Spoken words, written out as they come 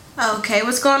Okay,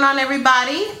 what's going on,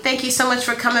 everybody? Thank you so much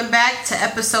for coming back to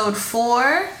episode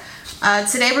 4.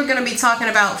 Today we're going to be talking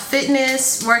about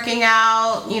fitness, working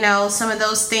out, some of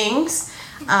those things.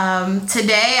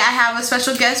 Today I have a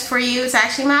special guest for you. It's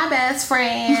actually my best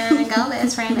friend. Go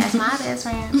best friend, that's my best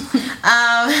friend.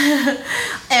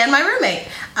 And my roommate.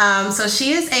 So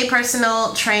she is a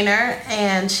personal trainer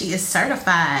and she is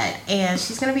certified. And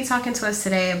she's going to be talking to us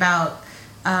today about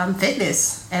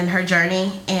fitness and her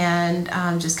journey and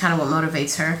just kind of what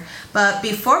motivates her. But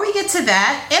before we get to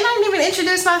that, and I didn't even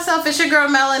introduce myself, it's your girl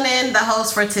Melanin, the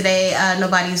host for today,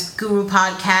 Nobody's Guru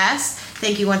podcast.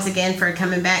 Thank you once again for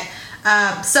coming back.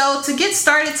 So to get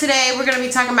started today, we're going to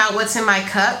be talking about what's in my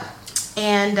cup.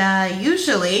 And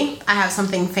usually I have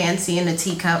something fancy in a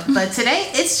teacup, but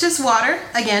today it's just water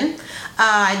again.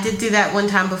 I did do that one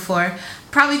time before.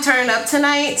 Probably turn up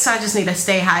tonight, so I just need to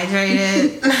stay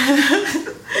hydrated.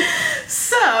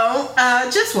 So,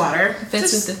 just water.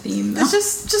 Fits with the theme, though.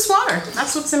 It's just water.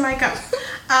 That's what's in my cup.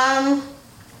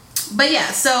 But yeah,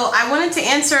 so I wanted to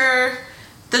answer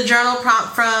the journal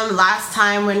prompt from last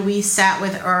time when we sat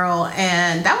with Earl,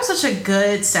 and that was such a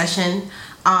good session.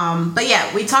 But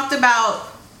yeah, we talked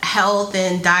about health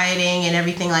and dieting and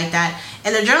everything like that.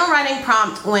 And the journal writing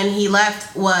prompt when he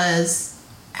left was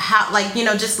how,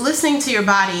 just listening to your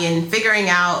body and figuring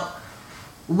out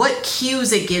what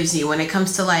cues it gives you when it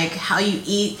comes to how you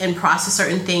eat and process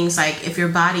certain things, like if your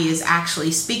body is actually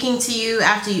speaking to you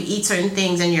after you eat certain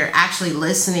things and you're actually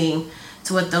listening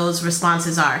to what those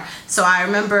responses are. So I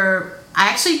remember, I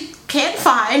actually can't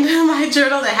find my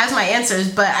journal that has my answers,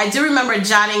 but I do remember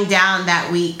jotting down that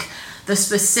week the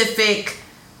specific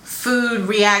food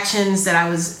reactions that I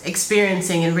was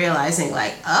experiencing and realizing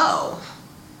oh,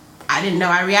 I didn't know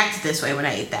I reacted this way when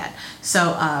I ate that.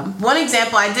 So one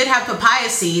example, I did have papaya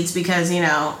seeds because,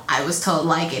 I was told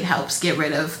it helps get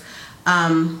rid of,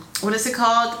 what is it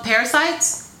called?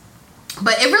 Parasites?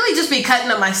 But it really just be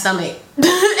cutting up my stomach.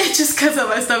 It just cuts up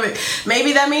my stomach.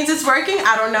 Maybe that means it's working.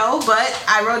 I don't know. But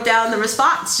I wrote down the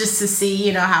response just to see,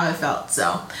 how it felt.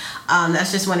 So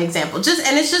that's just one example.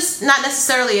 And it's just not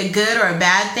necessarily a good or a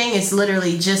bad thing. It's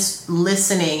literally just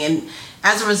listening. And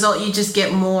as a result, you just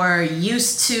get more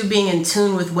used to being in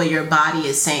tune with what your body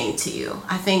is saying to you.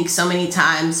 I think so many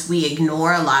times we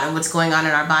ignore a lot of what's going on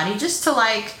in our body just to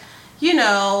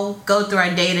go through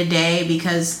our day to day,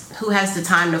 because who has the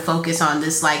time to focus on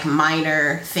this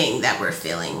minor thing that we're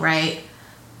feeling, right?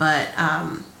 But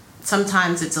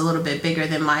sometimes it's a little bit bigger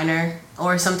than minor,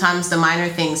 or sometimes the minor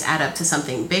things add up to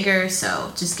something bigger.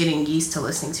 So just getting used to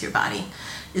listening to your body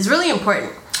is really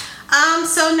important.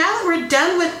 So now that we're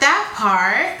done with that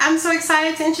part, I'm so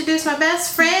excited to introduce my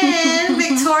best friend,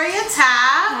 Victoria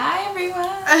Tapp. Hi, everyone.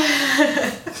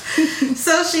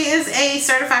 So she is a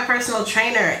certified personal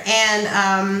trainer,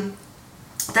 and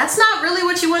that's not really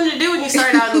what you wanted to do when you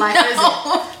started out in life, No. is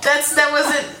it? That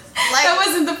wasn't that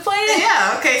wasn't the plan.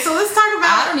 Yeah. Okay. So let's talk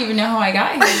about. I don't even know how I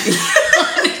got here.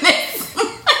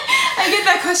 I get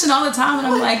that question all the time, and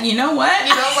I'm like, you know what? You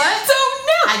know what? I don't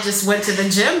know. I just went to the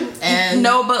gym and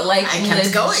I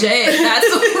kept going. That's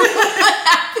what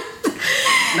happened.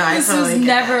 No, I this totally was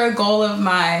never that. A goal of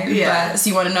mine. Yeah. But, so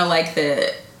you want to know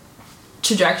the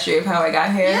trajectory of how I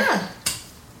got here? Yeah.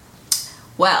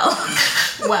 Well.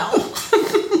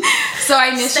 So I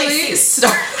initially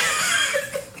started.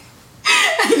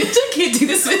 I can't do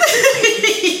this with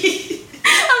you.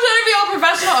 I'm trying to be all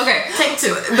professional. Okay. Take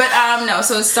 2. But no,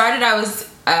 so it started, I was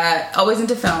always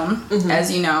into film,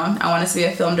 as you know. I wanted to be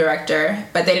a film director,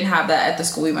 but they didn't have that at the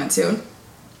school we went to.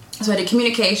 So I did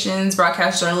communications,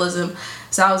 broadcast journalism,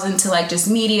 so I was into just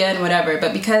media and whatever.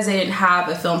 But because they didn't have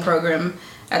a film program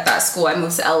at that school, I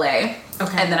moved to LA.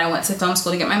 Okay. And then I went to film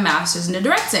school to get my master's into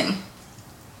directing.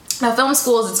 Now, film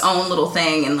school is its own little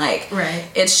thing, and right.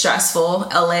 It's stressful.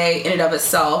 LA in and of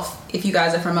itself, if you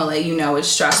guys are from LA, you know it's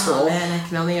stressful. Oh man, I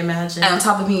can only imagine. And on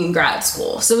top of being in grad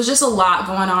school, so it was just a lot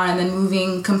going on. And then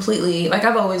moving completely,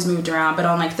 I've always moved around, but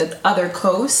on the other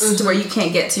coast to where you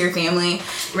can't get to your family,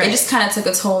 right. It just kind of took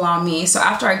a toll on me. So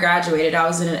after I graduated, I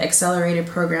was in an accelerated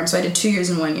program, so I did 2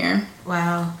 years in 1 year.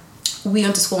 Wow. We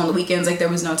went to school on the weekends, there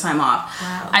was no time off.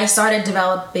 Wow. I started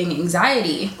developing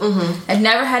anxiety. I'd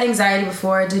never had anxiety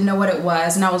before. I didn't know what it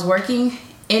was. And I was working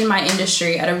in my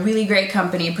industry at a really great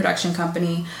company, production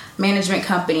company, management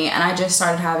company. And I just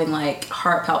started having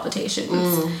heart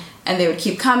palpitations. And they would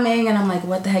keep coming. And I'm like,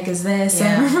 what the heck is this? Yeah.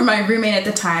 And I remember my roommate at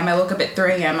the time, I woke up at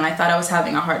 3 a.m. and I thought I was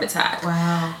having a heart attack.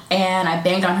 Wow. And I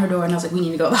banged on her door and I was like, we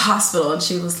need to go to the hospital. And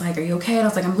she was like, are you okay? And I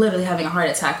was like, I'm literally having a heart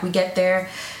attack. We get there.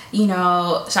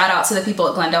 Shout out to the people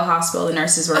at Glendale Hospital. The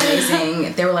nurses were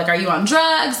amazing. They were like, are you on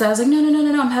drugs? And I was like, no,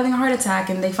 I'm having a heart attack.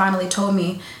 And they finally told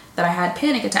me that I had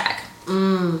panic attack.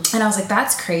 And I was like,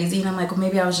 that's crazy. And I'm like, well,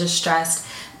 maybe I was just stressed.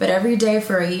 But every day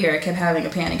for a year, I kept having a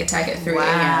panic attack at 3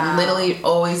 a.m. Literally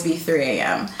always be 3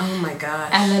 a.m. Oh my gosh.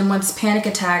 And then once panic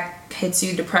attack hits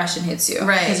you, depression hits you.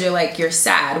 Right. Because you're like, you're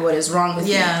sad. What is wrong with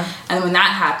you? And when that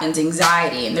happens,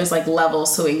 anxiety. And there's like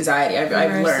levels to anxiety I've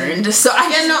learned. So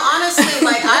honestly,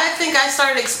 like I think I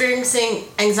started experiencing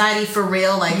anxiety for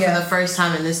real, like for the first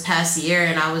time in this past year.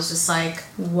 And I was just like,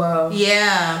 whoa.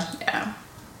 Yeah.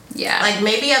 Like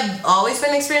maybe I've always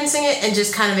been experiencing it and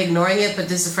just kind of ignoring it, but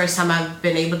this is the first time I've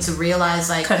been able to realize,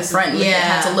 like, confront it.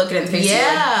 Had to look it in the face.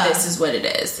 Yeah. Like, this is what it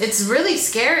is. It's really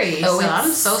scary. So I'm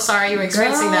so sorry you were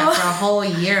experiencing that for a whole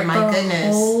year. My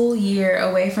goodness. A whole year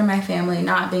away from my family,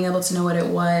 not being able to know what it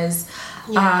was.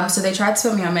 So they tried to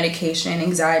put me on medication,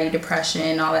 anxiety,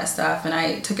 depression, all that stuff, and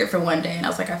I took it for one day and I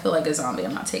was like, I feel like a zombie.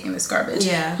 I'm not taking this garbage.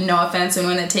 No offense to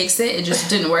anyone that takes it. It just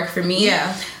didn't work for me.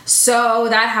 So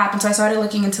that happened. So I started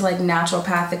looking into like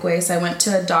naturopathic ways. So I went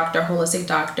to a doctor, holistic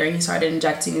doctor, and he started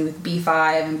injecting me with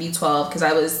B5 and B12 because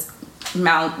I was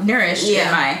malnourished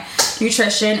in my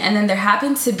nutrition. And then there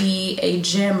happened to be a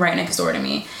gym right next door to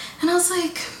me, and I was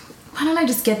like, why don't I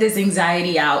just get this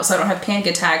anxiety out so I don't have panic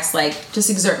attacks, like just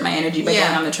exert my energy by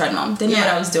going on the treadmill. Didn't know what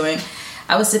I was doing.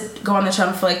 I would go on the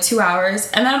treadmill for like 2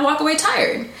 hours and then I'd walk away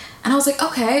tired. And I was like,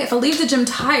 okay, if I leave the gym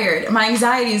tired, my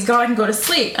anxiety is gone, I can go to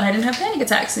sleep. And I didn't have panic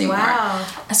attacks anymore.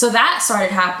 So that started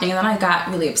happening, and then I got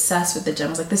really obsessed with the gym. I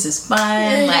was like, this is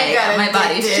fun. Like, my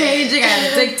body's changing. I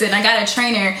got addicted. I got a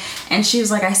trainer, and she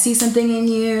was like, I see something in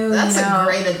you. That's a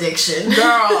great addiction. Girl.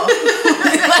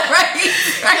 Right?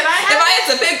 If I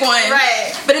had to pick one.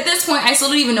 Right. But at this point, I still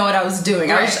didn't even know what I was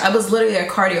doing. I was literally a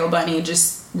cardio bunny,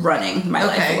 just running my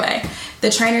life away. The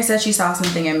trainer said she saw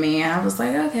something in me, and I was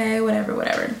like, okay,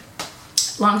 whatever.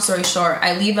 Long story short,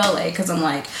 I leave LA because I'm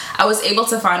like, I was able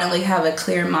to finally have a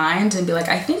clear mind and be like,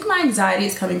 I think my anxiety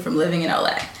is coming from living in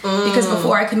LA. Because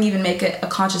before I couldn't even make a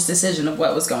conscious decision of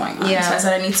what was going on. So I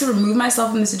said, I need to remove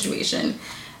myself from the situation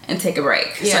and take a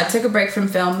break. So I took a break from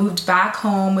film, moved back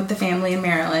home with the family in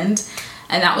Maryland.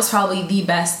 And that was probably the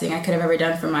best thing I could have ever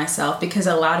done for myself because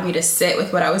it allowed me to sit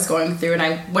with what I was going through. And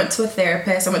I went to a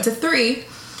therapist. I went to 3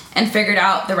 and figured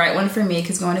out the right one for me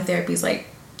because going to therapy is like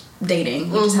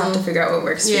dating. You just have to figure out what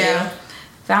works for you.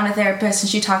 Found a therapist and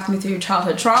she talked me through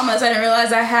childhood traumas I didn't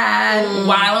realize I had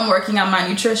while I'm working on my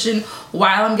nutrition,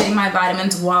 while I'm getting my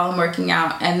vitamins, while I'm working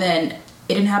out. And then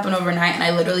it didn't happen overnight, and I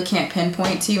literally can't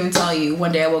pinpoint to you and tell you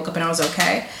one day I woke up and I was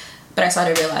okay. But I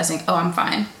started realizing, oh, I'm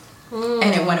fine.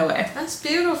 And it went away. That's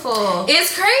beautiful.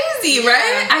 It's crazy,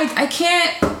 right? I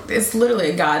can't, it's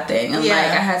literally a God thing. And like,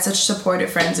 I had such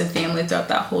supportive friends and family throughout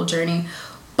that whole journey.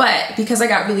 But because I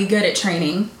got really good at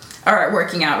training, or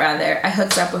working out rather, I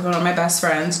hooked up with one of my best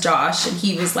friends, Josh, and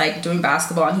he was like doing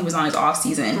basketball and he was on his off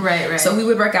season. Right. So we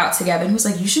would work out together, and he was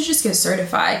like, you should just get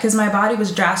certified, because my body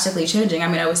was drastically changing. I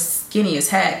mean, I was skinny as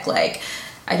heck. Like,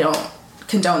 I don't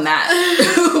condone that.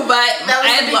 But that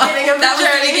was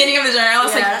the beginning of the journey. I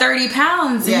was like 30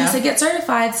 pounds. And he said, get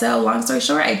certified. So long story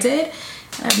short, I did.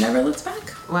 And I've never looked back.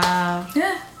 Wow.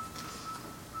 Yeah.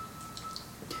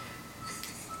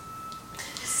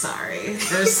 Sorry.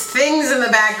 There's things in the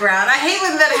background. I hate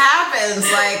when that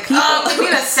happens. Like, we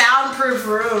need a soundproof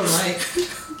room. Like,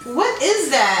 what is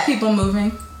that? People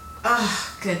moving.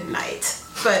 Oh, good night.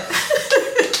 But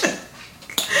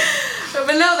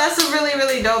no, that's a really,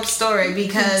 really dope story,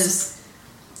 because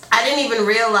I didn't even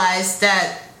realize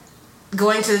that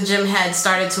going to the gym had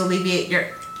started to alleviate your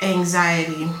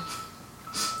anxiety,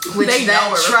 which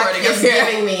that truck is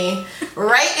giving me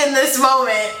right in this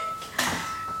moment.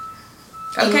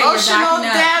 Okay, emotional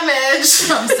damage.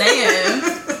 I'm saying.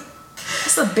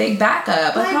 It's a big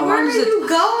backup. Like, how where are you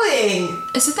going?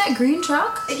 Is it that green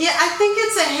truck? Yeah, I think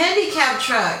it's a handicap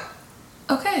truck.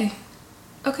 Okay,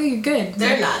 you're good.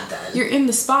 They're not done. You're in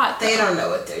the spot, though. They don't know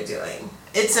what they're doing.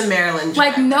 It's a Maryland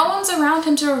driver. Like, no one's around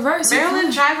him to reverse.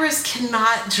 Maryland drivers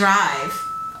cannot drive.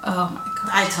 Oh my god.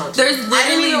 I told you. There's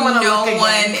literally no one in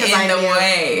the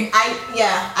way.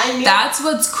 I knew. That's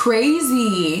what's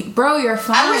crazy. Bro, you're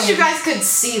fine. I wish you guys could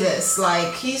see this.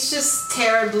 Like, he's just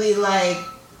terribly, like,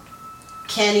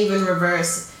 can't even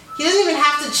reverse. He doesn't even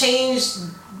have to change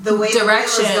the way the wheel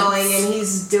is going, and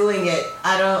he's doing it.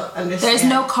 I don't understand. There's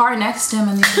no car next to him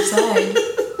on the other side.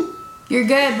 You're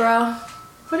good, bro.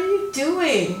 What are you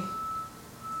doing?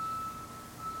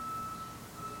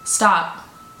 Stop.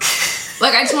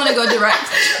 Like, I just want to go direct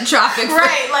traffic.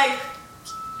 Right, like.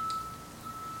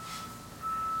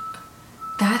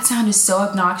 That sound is so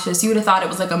obnoxious. You would have thought it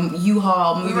was like a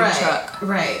U-Haul moving truck.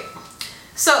 Right.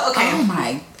 So, okay. Oh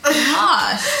my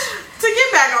gosh. To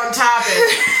get back on topic.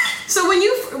 So when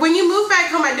you moved back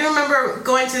home, I do remember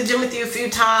going to the gym with you a few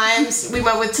times. We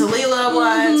went with Talila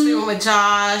once. We went with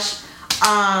Josh.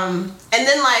 And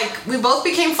then like we both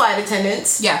became flight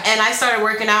attendants. Yeah. And I started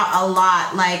working out a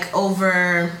lot, like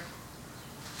over.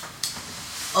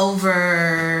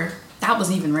 That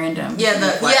wasn't even random. Yeah,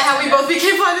 how we both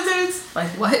became flight attendants. Like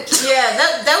what? Yeah,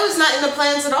 that was not in the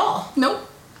plans at all. Nope.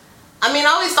 I mean, I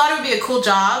always thought it would be a cool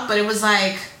job, but it was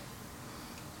like,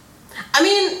 I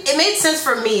mean, it made sense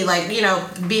for me, like, you know,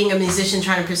 being a musician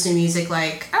trying to pursue music,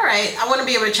 like, all right, I want to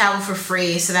be able to travel for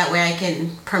free so that way I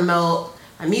can promote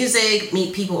my music,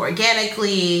 meet people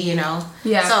organically, you know.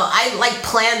 Yeah. So I, like,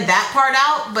 planned that part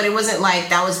out, but it wasn't like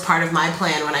that was part of my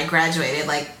plan when I graduated.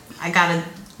 Like, I got a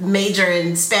major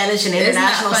in Spanish and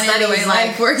international studies. The way like,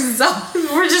 life works itself.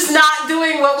 We're just not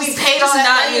doing what we paid all that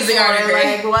not money using for. our degree.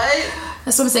 Like, what?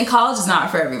 That's what I'm saying. College is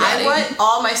not for everybody. I want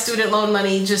all my student loan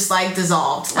money just like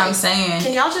dissolved. Like, I'm saying.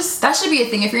 Can y'all just... That should be a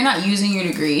thing. If you're not using your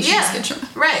degree, you should just get your...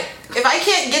 Right. If I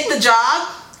can't get the job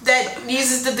that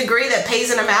uses the degree that pays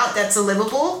an amount that's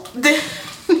livable, then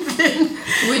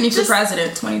Whitney for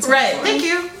president 2024. Right. Thank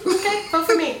you. Okay. Vote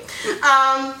for me.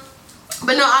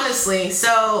 But no, honestly.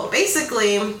 So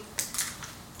basically,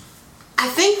 I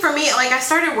think for me, like I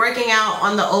started working out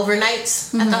on the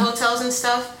overnights at the hotels and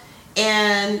stuff.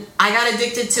 And I got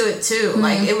addicted to it too.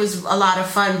 Like it was a lot of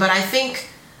fun, but I think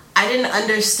I didn't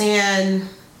understand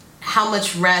how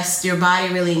much rest your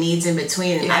body really needs in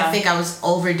between. And I think I was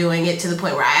overdoing it to the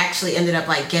point where I actually ended up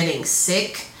like getting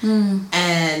sick.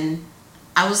 And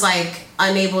I was like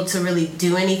unable to really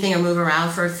do anything or move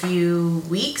around for a few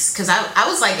weeks because I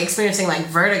was like experiencing like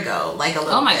vertigo like a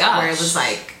little bit where it was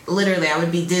like literally I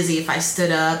would be dizzy if I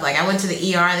stood up. Like I went to the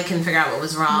ER, they couldn't figure out what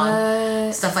was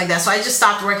wrong. Stuff like that. So I just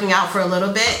stopped working out for a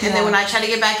little bit, and then when I tried to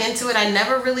get back into it, I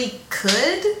never really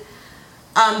could.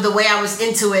 The way I was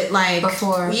into it, like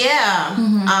before. Yeah.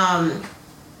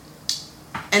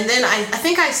 And then I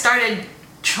think I started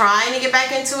trying to get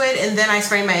back into it, and then I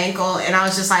sprained my ankle, and I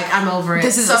was just like, I'm over it.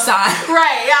 This is a sign.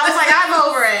 Right. I was like, I'm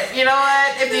over it. You know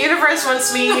what? If the universe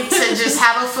wants me to just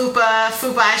have a fupa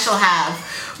I shall have.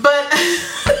 But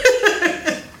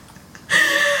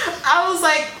I was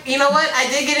like, you know what? I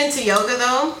did get into yoga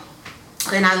though,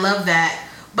 and I love that.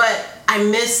 But I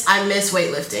miss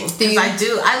weightlifting. Because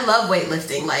I love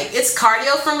weightlifting. Like, it's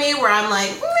cardio for me where I'm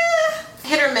like,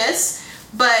 hit or miss.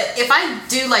 But if I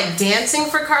do like dancing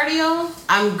for cardio,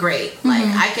 I'm great. Like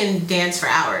I can dance for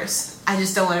hours. I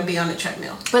just don't want to be on a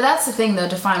treadmill. But that's the thing though,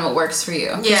 to find what works for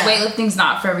you. Because weightlifting's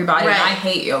not for everybody, and I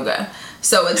hate yoga.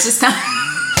 So it's just kind of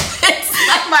it's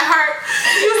like my heart.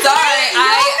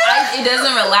 Sorry, it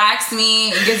doesn't relax me.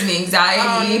 It gives me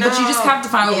anxiety. But you just have to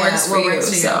find what works for you.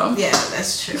 So yeah,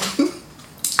 that's true.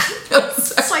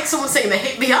 It's like someone saying they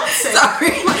hate Beyonce.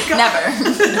 Sorry, oh my God.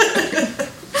 Never.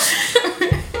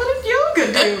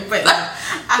 Do, but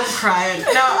I'm crying.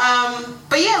 No,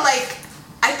 but yeah, like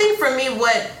I think for me,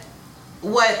 what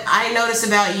I notice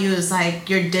about you is like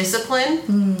your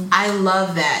discipline. I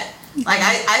love that. Like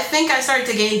I think I started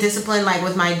to gain discipline like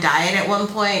with my diet at one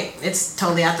point. It's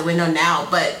totally out the window now,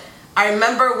 but I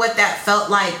remember what that felt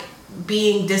like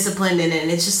being disciplined in it.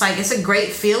 And it's just like it's a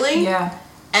great feeling. Yeah.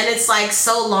 And it's like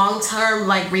so long-term,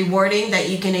 like rewarding that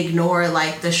you can ignore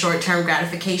like the short-term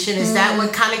gratification. Is that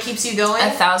what kind of keeps you going?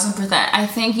 1,000%. I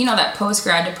think, you know, that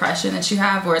post-grad depression that you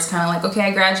have where it's kind of like, okay,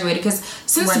 I graduated. Because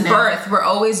since birth, we're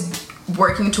always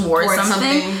working towards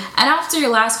something. And after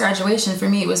your last graduation, for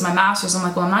me, it was my master's. I'm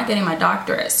like, well, I'm not getting my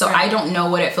doctorate. So I don't know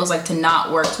what it feels like to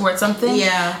not work towards something.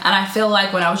 Yeah. And I feel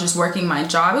like when I was just working my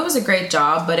job, it was a great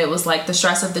job, but it was like the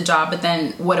stress of the job. But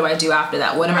then what do I do after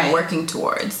that? What am I working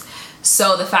towards?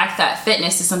 So the fact that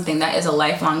fitness is something that is a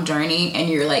lifelong journey and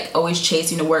you're like always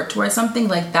chasing to work towards something,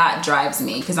 like that drives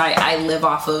me because I live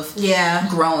off of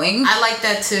growing. I like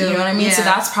that too. You know what I mean? Yeah. So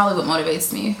that's probably what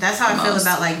motivates me. That's how I feel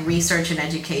about like research and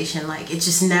education. Like it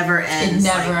just never ends. It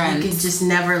never ends. You can just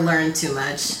never learn too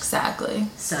much. Exactly.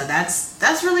 So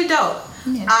that's really dope.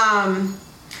 Yeah.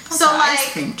 So like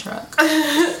ice cream truck.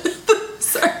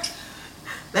 Sorry.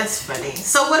 That's funny.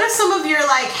 So what are some of your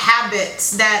like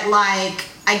habits that like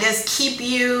I guess keep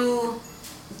you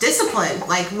disciplined?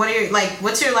 Like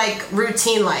what's your like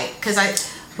routine like? Because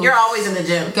you're always in the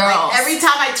gym. Girls. Like, every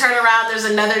time I turn around there's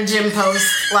another gym post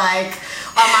like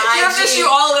on my IG. You have to shoot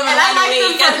all of them in and I one like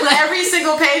week. them from every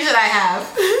single page that I have.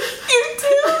 You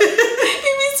do.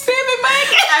 You be spamming my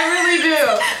account. I really do.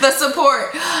 The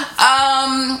support.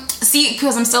 See,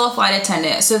 because I'm still a flight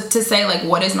attendant, so to say like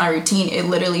what is my routine, it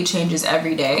literally changes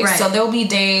every day. Right. So there'll be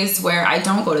days where I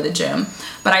don't go to the gym,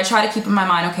 but I try to keep in my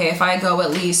mind, okay, if I go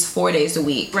at least 4 days a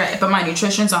week, right, but my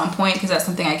nutrition's on point because that's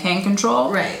something I can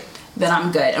control, right, then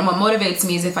I'm good. And what motivates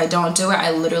me is if I don't do it,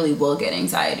 I literally will get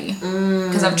anxiety.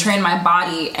 Because I've trained my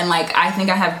body, and like I think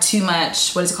I have too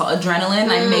much, what is it called, adrenaline.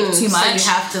 I make too much. So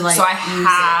you have to like so I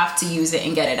have to use it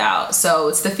and get it out. So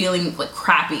it's the feeling like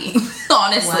crappy,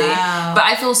 honestly. Wow. But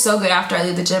I feel so good after I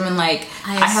leave the gym, and like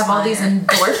I have all these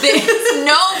endorphins.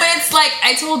 No, but it's like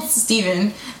I told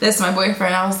Steven, this my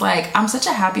boyfriend, I was like, I'm such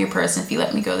a happier person if you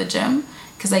let me go to the gym.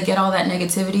 Because I get all that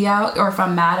negativity out, or if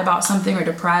I'm mad about something or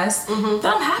depressed, then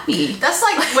I'm happy. That's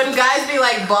like when guys be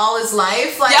like, ball is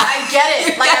life. Like, yeah. I get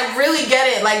it. Like, I really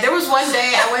get it. Like, there was one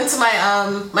day I went to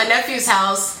my nephew's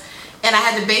house, and I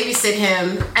had to babysit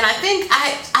him. And I think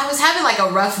I was having like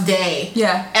a rough day.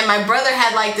 Yeah. And my brother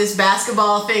had like this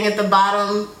basketball thing at the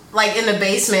bottom, like in the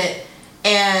basement.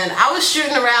 And I was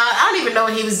shooting around. I don't even know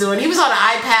what he was doing. He was on an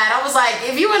iPad. I was like,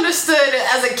 if you understood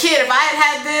as a kid, if I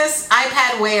had this,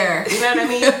 iPad where? You know what I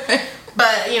mean?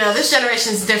 But, you know, this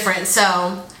generation's different. So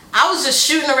I was just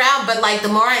shooting around. But, like,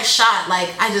 the more I shot, like,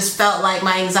 I just felt like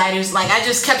my anxiety was, like, I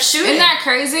just kept shooting. Isn't that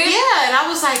crazy? Yeah. And I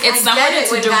was like, it's I get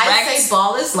it. When guys say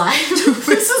ball is life,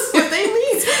 this is what they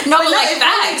mean. No, but like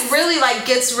that. It really, like,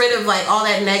 gets rid of, like, all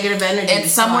that negative energy.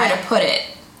 It's somewhere to put it.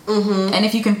 And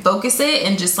if you can focus it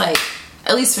and just, like,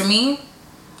 at least for me,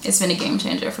 it's been a game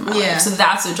changer for my life. So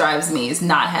that's what drives me, is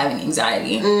not having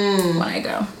anxiety when I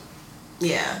go.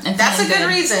 Yeah. And that's a good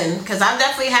reason, because I've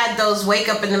definitely had those wake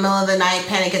up in the middle of the night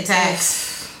panic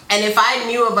attacks. And if I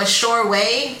knew of a sure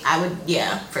way, I would,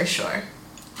 for sure.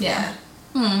 Yeah.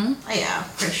 Yeah,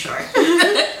 for sure.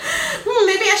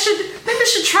 Maybe I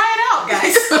should try it out,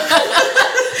 guys.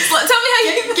 Tell me how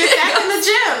you get back in the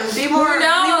gym. Be more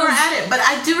at it. But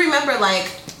I do remember,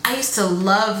 like, I used to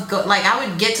love I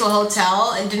would get to a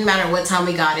hotel, and it didn't matter what time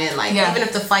we got in. Like, even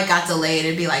if the flight got delayed,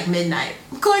 it'd be like midnight.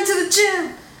 I'm going to the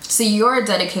gym. See, your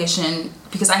dedication,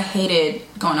 because I hated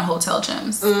going to hotel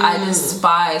gyms. I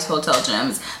despise hotel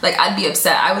gyms. Like, I'd be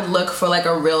upset. I would look for like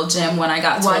a real gym when I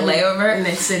got to a layover. In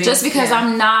the city. Just because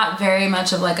I'm not very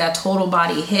much of like a total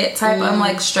body hit type. I'm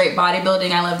like straight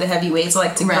bodybuilding. I love the heavy weights. I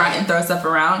like to grind and throw stuff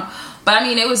around. But I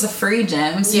mean, it was a free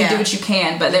gym, so you do what you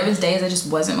can. But there was days I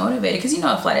just wasn't motivated, because you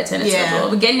know, a flight attendant's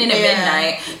schedule. Getting in at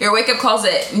midnight, your wake up calls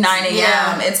at 9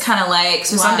 a.m. It's kind of like,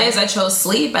 so some days I chose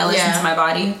sleep. I listened to my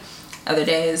body. Other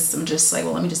days I'm just like,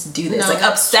 well, let me just do this. Like,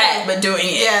 upset, but doing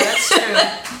it. Yeah, that's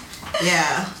true.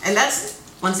 Yeah, and that's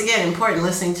once again important,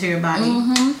 listening to your body.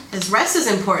 Because rest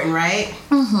is important, right?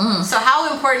 So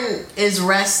how important is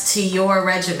rest to your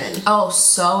regimen? Oh,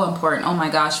 so important. Oh my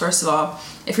gosh. First of all,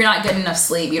 if you're not getting enough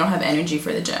sleep, you don't have energy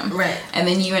for the gym. Right. And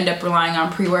then you end up relying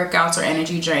on pre-workouts or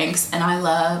energy drinks. And I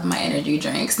love my energy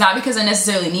drinks. Not because I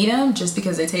necessarily need them, just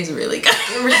because they taste really good.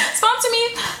 Sponsor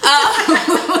me.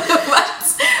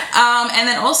 And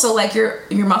then also, like, your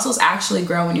muscles actually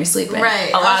grow when you're sleeping.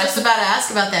 Right. I was just about to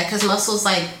ask about that, because muscles,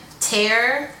 like,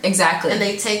 tear. Exactly. And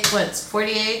they take,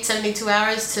 48, 72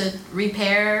 hours to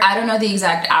repair? I don't know the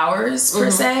exact hours per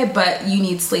se, but you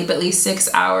need sleep at least 6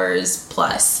 hours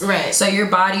plus. Right. So your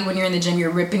body, when you're in the gym,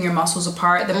 you're ripping your muscles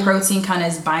apart. The protein kind of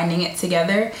is binding it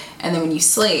together. And then when you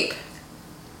sleep,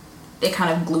 it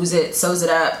kind of glues it, sews it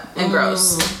up, and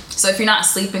grows. So if you're not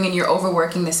sleeping and you're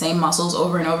overworking the same muscles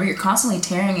over and over, you're constantly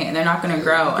tearing it, and they're not going to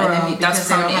grow. And then that's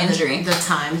prone to injury. The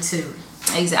time to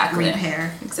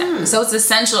repair. Exactly. So it's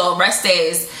essential. Rest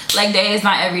days, leg days,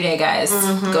 not every day, guys.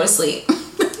 Go to sleep.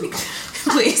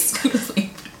 Please go to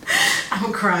sleep.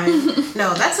 I'm crying.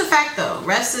 No, that's a fact though.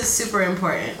 Rest is super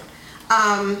important.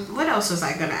 What else was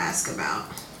I gonna ask about?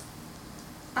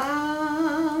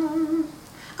 Oh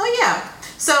yeah.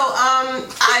 So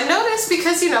I noticed,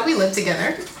 because we live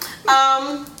together,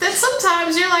 that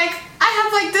sometimes you're like, I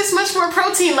have like this much more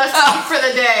protein left to eat for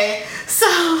the day. So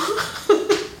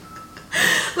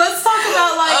let's talk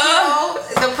about like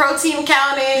the protein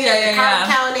counting, the carb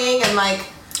counting, and like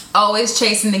always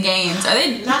chasing the gains. Are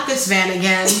they not this van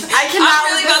again? I cannot. I'm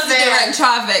really about to direct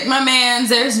traffic. My man,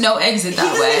 there's no exit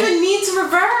that way. He doesn't even need to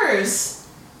reverse.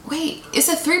 Wait, it's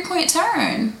a 3-point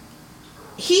turn.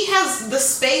 He has the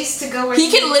space to go where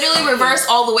he can literally reverse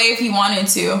all the way if he wanted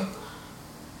to.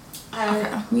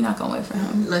 Okay, we're not gonna wait for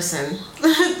him. Listen,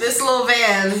 this little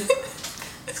van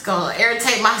is gonna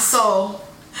irritate my soul.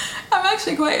 I'm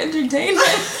actually quite entertained.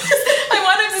 I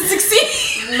want him to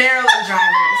succeed. Maryland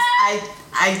drivers,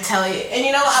 I tell you,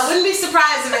 and I wouldn't be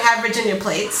surprised if it had Virginia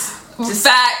plates. Just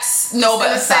facts, no,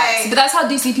 but facts. But that's how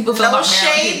DC people feel about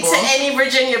Maryland people. No shade to any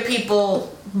Virginia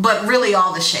people, but really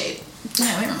all the shade. No,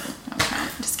 wait a minute. Okay,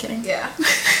 just kidding. Yeah.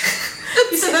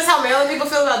 You said that's how Maryland people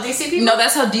feel about DC people? No,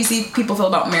 that's how DC people feel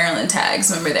about Maryland tags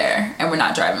when we're there and we're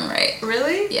not driving right.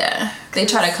 Really? Yeah. They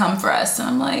try to come for us, and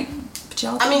I'm like, But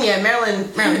y'all,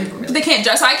 Maryland people really. They can't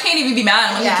drive, so I can't even be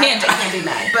mad. I'm like, you can't drive. I can't be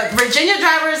mad. But Virginia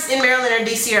drivers in Maryland or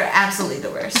DC are absolutely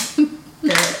the worst.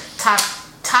 They're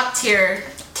top tier,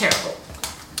 terrible.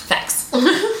 Facts.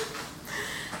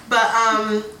 But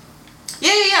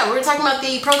yeah. We were talking about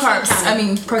the protein. Carbs.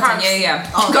 Counting. Protein. Carbs. Yeah.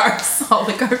 Carbs. All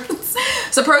the carbs.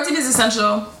 So protein is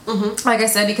essential. Like I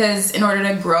said, because in order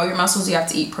to grow your muscles, you have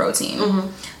to eat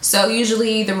protein. So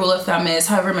usually the rule of thumb is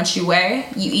however much you weigh,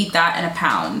 you eat that in a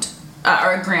pound.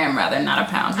 Or a gram, rather, not a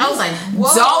pound. I was like,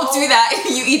 whoa. Don't do that.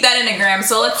 You eat that in a gram.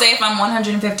 So let's say if I'm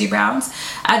 150 pounds,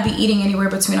 I'd be eating anywhere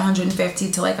between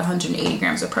 150 to like 180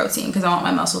 grams of protein because I want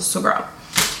my muscles to grow.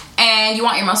 And you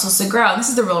want your muscles to grow. And this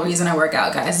is the real reason I work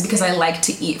out, guys, is because I like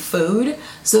to eat food.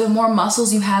 So the more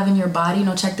muscles you have in your body,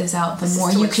 check this out, the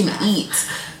more you can eat.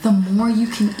 The more you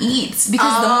can eat.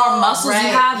 Because the more muscles you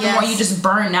have, the more you just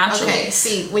burn naturally. Okay,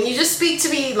 see, when you just speak to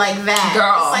me like that,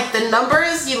 girl, it's like the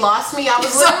numbers, you lost me. I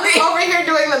was literally over here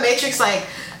doing the Matrix like,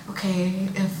 okay,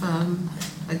 if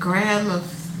a gram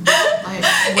of...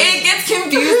 it gets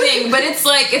confusing, but it's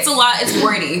a lot. It's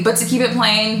wordy, but to keep it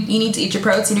plain, you need to eat your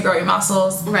protein to grow your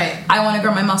muscles. Right. I want to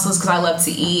grow my muscles because I love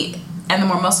to eat, and the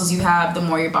more muscles you have, the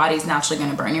more your body's naturally going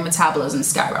to burn. Your metabolism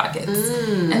skyrockets,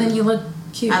 and then you look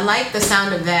cute. I like the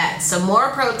sound of that. So more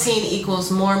protein equals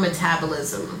more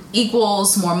metabolism.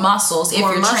 Equals more muscles if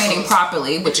you're training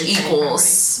properly, which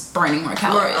equals burning more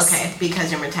calories. Okay,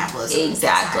 because your metabolism.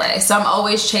 Exactly. So I'm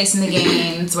always chasing the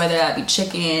gains, whether that be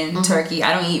chicken, turkey.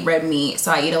 I don't eat red meat,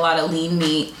 so I eat a lot of lean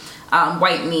meat,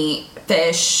 white meat,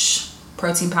 fish,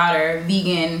 protein powder,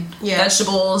 vegan,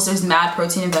 vegetables. There's mad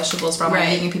protein in vegetables for all my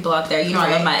vegan people out there. I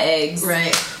love my eggs.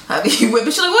 Right. I be whipping.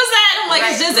 She's like, what's that? I'm like,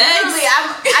 it's just eggs.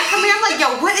 I come here, I'm like,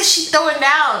 yo, what is she throwing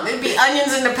down? It'd be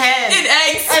onions in the pan. And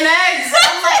eggs.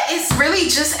 I'm like, it's really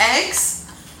just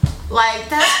eggs? Like,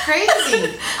 that's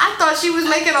crazy. I thought she was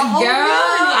making a whole meal in here.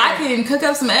 I can cook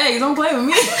up some eggs. Don't play with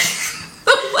me.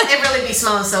 It really be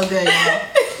smelling so good,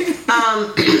 y'all.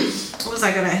 What was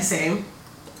I gonna say?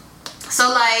 So,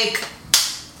 like,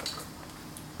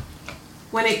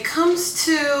 when it comes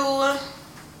to...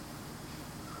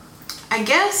 I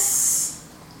guess,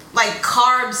 like,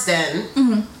 carbs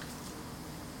then,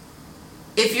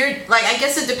 if you're, like, I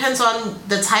guess it depends on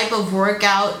the type of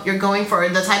workout you're going for,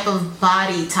 the type of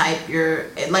body type you're,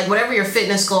 like, whatever your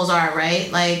fitness goals are,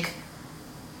 right? Like,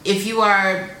 if you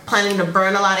are planning to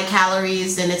burn a lot of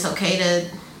calories, then it's okay to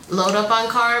load up on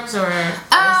carbs, or is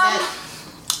that?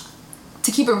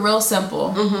 To keep it real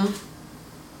simple,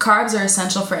 carbs are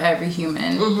essential for every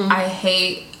human. I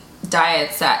hate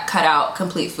diets that cut out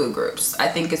complete food groups. I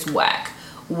think it's whack.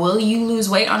 Will you lose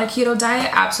weight on a keto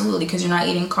diet? Absolutely, because you're not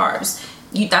eating carbs.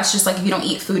 That's just like if you don't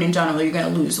eat food in general, you're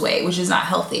going to lose weight, which is not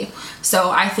healthy.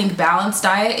 So I think balanced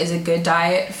diet is a good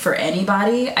diet for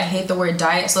anybody. I hate the word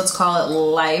diet, so let's call it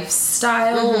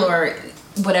lifestyle or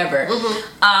whatever.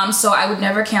 So I would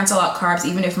never cancel out carbs,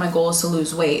 even if my goal is to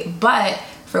lose weight. But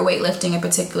for weightlifting in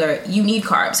particular, you need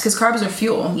carbs because carbs are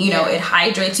fuel. It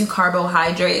hydrates you,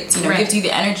 carbohydrates, gives you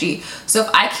the energy. So if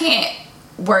I can't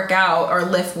work out or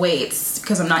lift weights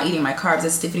because I'm not eating my carbs,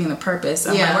 it's defeating the purpose.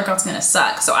 And my workout's gonna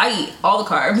suck. So I eat all the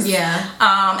carbs.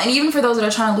 And even for those that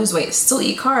are trying to lose weight, still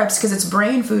eat carbs because it's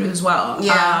brain food as well.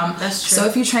 That's true. So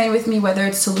if you train with me, whether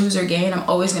it's to lose or gain, I'm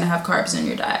always gonna have carbs in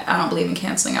your diet. I don't believe in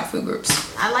canceling out food groups.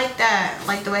 I like that. I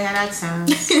like the way how that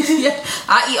sounds.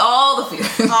 I eat all the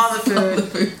food. All the food. All the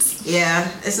foods. Yeah,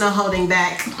 it's no holding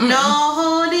back. No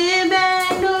holding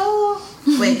back, no.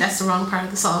 Wait, that's the wrong part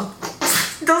of the song.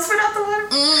 Don't spit out the water.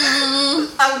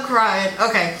 I'm crying.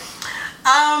 Okay.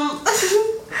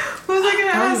 What was I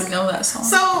gonna ask? I don't even know that song.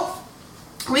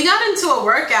 So we got into a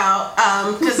workout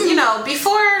because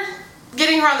before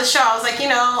getting her on the show, I was like,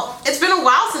 it's been a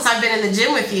while since I've been in the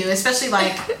gym with you, especially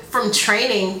like from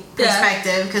training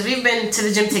perspective, because we've been to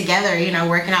the gym together,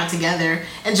 working out together,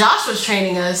 and Josh was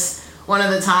training us one of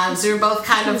the times. We were both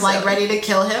kind of like ready to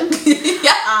kill him.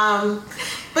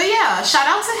 But yeah, shout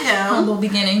out to him. Humble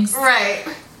beginnings. Right.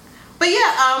 But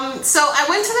yeah, so I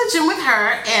went to the gym with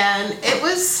her, and it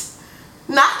was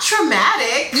not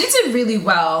traumatic. You did really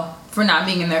well for not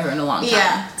being in there in a long time.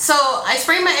 Yeah. So I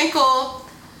sprained my ankle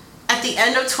at the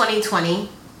end of 2020,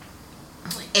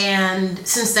 and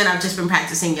since then I've just been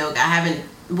practicing yoga. I haven't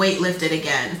weightlifted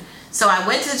again. So I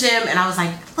went to the gym, and I was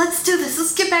like, let's do this.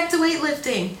 Let's get back to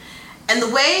weightlifting. And the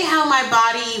way how my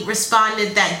body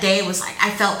responded that day was like, I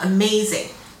felt amazing.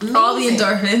 All the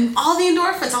endorphins. All the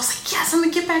endorphins. I was like, yes, I'm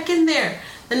going to get back in there.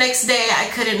 The next day, I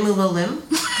couldn't move a limb.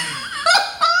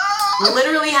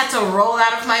 Literally had to roll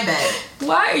out of my bed.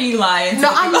 Why are you lying?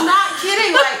 No, I'm not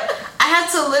kidding. Like, I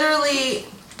had to literally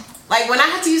Like when I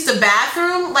had to use the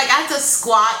bathroom, like I had to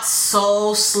squat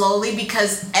so slowly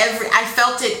because I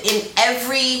felt it in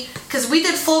because we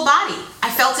did full body. I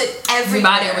felt it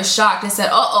everywhere. Everybody was shocked and said,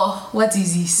 what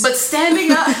disease? But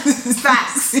standing up,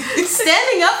 facts.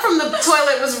 Standing up from the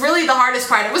toilet was really the hardest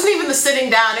part. It wasn't even the sitting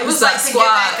down. It was like to get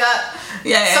back up.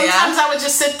 Sometimes I would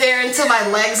just sit there until my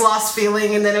legs lost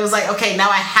feeling, and then it was like, okay, now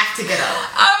I have to get up.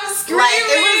 I'm screaming.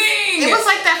 Like, it was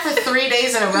like that for 3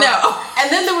 days in a row. No.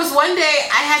 And then there was one day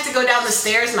I had to go down the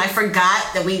stairs, and I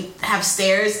forgot that we have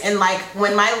stairs, and like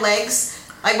when my legs,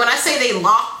 like when I say they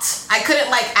locked, I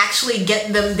couldn't like actually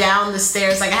get them down the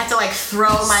stairs. Like I had to like throw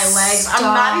my legs. I'm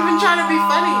not even trying to be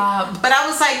funny, but I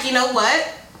was like, you know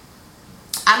what?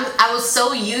 I was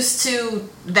so used to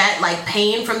that like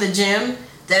pain from the gym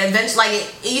that eventually,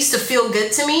 like it used to feel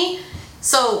good to me.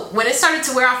 So when it started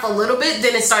to wear off a little bit,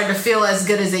 then it started to feel as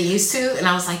good as it used to, and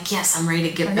I was like, yes, I'm ready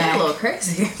to get back. A little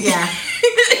crazy. Yeah,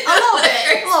 a little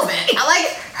bit. I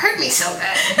like hurt me so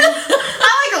bad.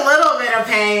 I like a little bit of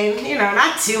pain, you know,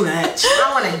 not too much. I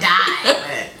don't want to die.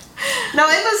 But no,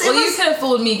 it was. You could have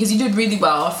fooled me because you did really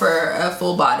well for a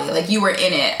full body. Like you were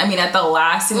in it. I mean, at the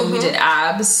last thing when we did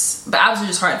abs, but abs are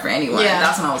just hard for anyone. Yeah.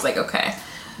 That's when I was like, okay.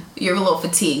 You're a little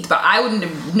fatigued, but I wouldn't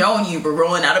have known you were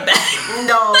rolling out of bed.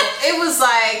 No, it was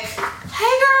like,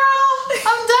 hey girl,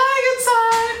 I'm dying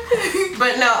inside.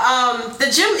 But no,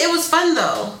 the gym, it was fun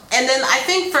though. And then I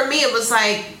think for me, it was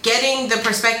like getting the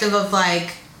perspective of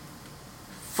like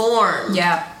form.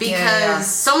 Yeah. Because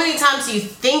so many times you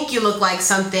think you look like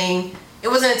something. It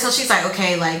wasn't until she's like,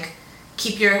 okay, like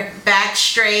keep your back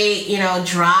straight, you know,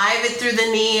 drive it through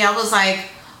the knee. I was like,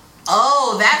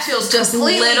 oh, that feels just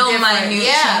completely little different.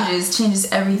 Minute changes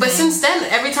everything. But since then,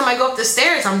 every time I go up the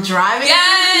stairs, I'm driving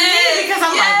because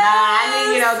I'm like, nah, I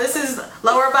mean, you know, this is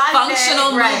lower body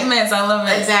functional movements. I love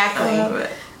it. Exactly. I love it.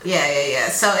 Yeah.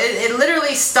 So it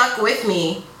literally stuck with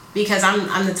me because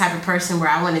I'm the type of person where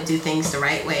I want to do things the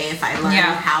right way if I learn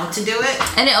how to do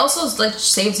it. And it also like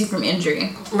saves you from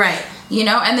injury. Right. You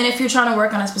know, and then if you're trying to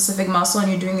work on a specific muscle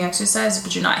and you're doing the exercise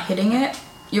but you're not hitting it,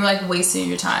 you're like wasting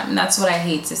your time, and that's what I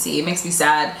hate to see. It makes me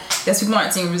sad because people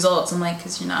aren't seeing results. I'm like,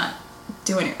 because you're not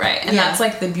doing it right. And that's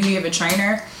like the beauty of a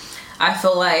trainer. I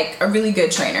feel like a really good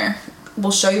trainer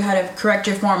will show you how to correct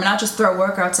your form and not just throw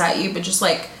workouts at you, but just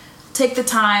like take the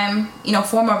time, you know,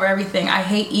 form over everything. I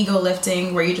hate ego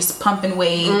lifting where you're just pumping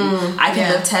weight. I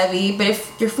can lift heavy, but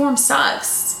if your form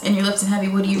sucks and you're lifting heavy,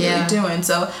 what are you really doing?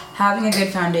 So having a good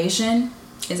foundation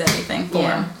is everything.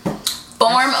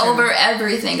 Form over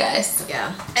everything, guys. Yeah.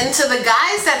 And to the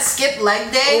guys that skip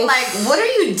leg day, like, what are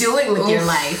you doing with your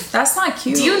life? That's not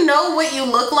cute. Do you know what you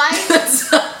look like?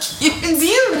 That's not cute. Do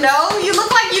you know? You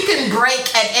look like you can break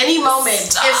at any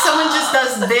moment if someone just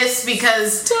does this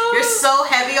because you're so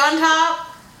heavy on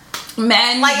top.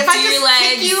 Men, like if I just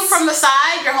kick you from the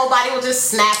side, your whole body will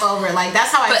just snap over. Like that's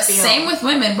how I feel. But same with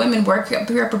women. Women work up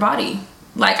your upper body.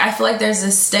 Like I feel like there's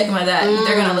this stigma that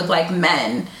they're gonna look like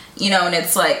men. You know, and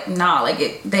it's like, nah,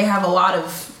 like they have a lot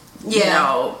of, you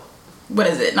know, what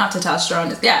is it? Not testosterone.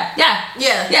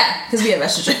 Because we have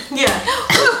estrogen.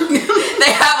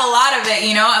 They have a lot of it,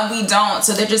 you know, and we don't.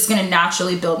 So they're just going to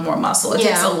naturally build more muscle. It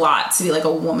takes a lot to be like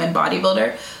a woman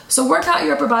bodybuilder. So work out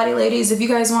your upper body, ladies. If you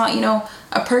guys want, you know,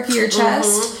 a perkier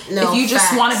chest. If you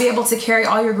just want to be able to carry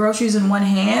all your groceries in one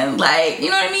hand, like,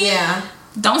 you know what I mean? Yeah.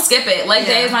 Don't skip it. Leg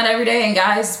day is not every day, and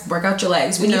guys, work out your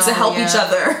legs. We need to help each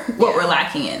other what we're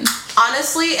lacking in.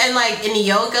 Honestly, and like in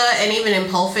yoga and even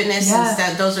in pole fitness, since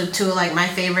that those are two like my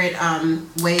favorite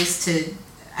ways to,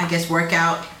 I guess, work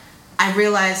out. I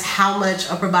realize how much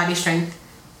upper body strength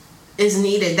is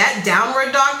needed. That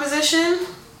downward dog position,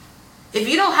 if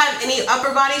you don't have any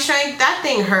upper body strength, that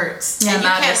thing hurts, and you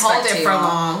can't hold it for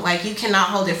long. Like you cannot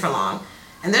hold it for long.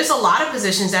 And there's a lot of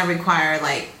positions that require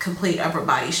like complete upper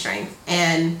body strength.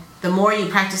 And the more you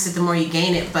practice it, the more you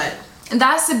gain it. But and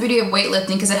that's the beauty of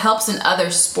weightlifting because it helps in other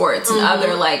sports and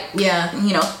other like you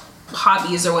know,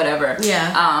 hobbies or whatever.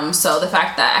 So the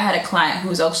fact that I had a client who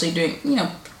was actually doing, you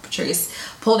know, Patrice,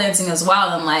 pole dancing as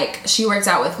well, and like she works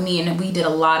out with me and we did a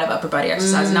lot of upper body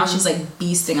exercise. And now she's like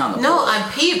beasting on the pole. No,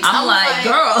 I peeped. I'm like,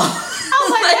 girl. I was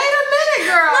like, wait a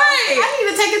minute, girl. Right. I need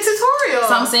to take a tutorial.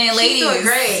 So I'm saying, ladies, she's doing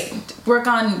great. Work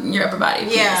on your upper body,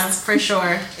 please. Yeah, for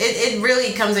sure. It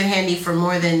really comes in handy for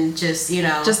more than just, you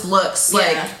know, just looks.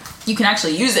 Like you can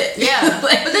actually use it. Yeah.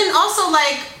 But then also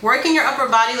like working your upper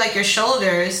body, like your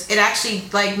shoulders, it actually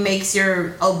like makes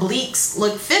your obliques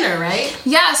look thinner, right?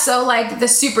 Yeah, so like the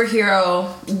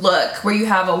superhero look where you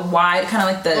have a wide kind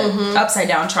of like the upside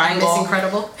down triangle. It's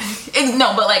incredible.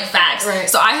 No, but like facts. Right.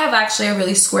 So I have actually a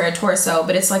really square torso,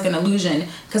 but it's like an illusion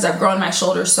because I've grown my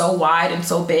shoulders so wide and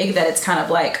so big that it's kind of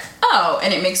like, oh,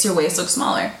 and it makes your waist look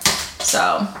smaller.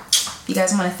 So if you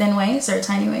guys want a thin waist or a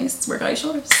tiny waist, work out your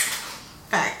shoulders.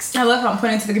 Facts. I love how I'm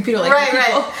pointing to the computer like right, the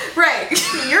people. right.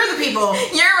 You're the people.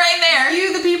 You're right there.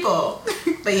 You the people.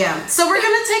 But yeah, so we're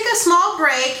gonna take a small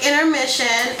break, intermission,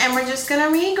 and we're just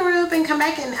gonna regroup and come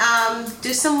back and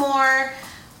do some more,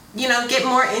 get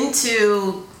more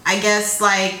into, I guess,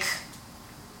 like,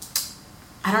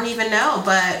 I don't even know,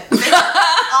 but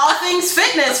all things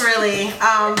fitness, really.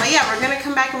 But yeah, we're gonna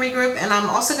come back and regroup, and I'm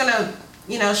also gonna,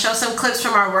 show some clips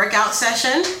from our workout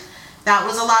session. That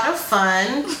was a lot of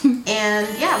fun, and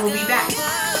yeah, we'll be back.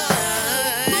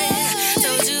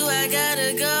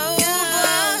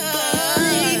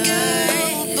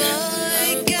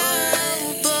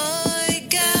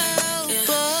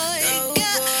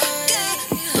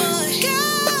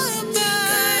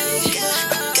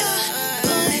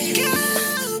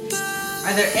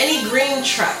 Are there any green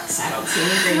trucks? I don't see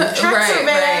any green trucks or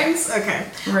vans. Right. Okay.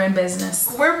 We're in business.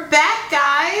 We're back,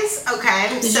 guys.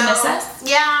 Okay. Did you miss us?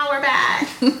 Yeah, we're back.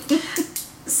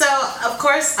 So, of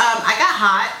course, I got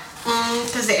hot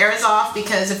because the air is off,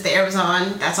 because if the air was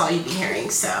on, that's all you'd be hearing.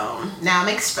 So, now I'm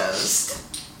exposed.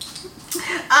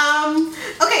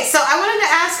 Okay, so I wanted to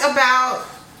ask about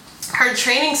her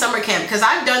training summer camp, because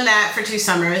I've done that for 2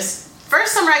 summers.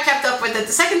 First summer I kept up with it.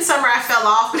 The second summer I fell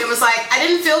off, but it was like, I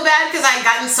didn't feel bad because I had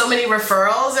gotten so many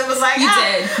referrals. It was like, You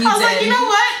did. I was like, you know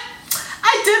what?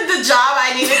 I did the job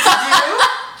I needed to do,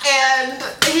 and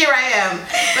here I am.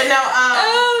 But no,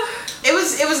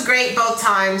 it was great both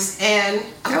times, and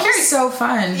I'm curious. Was so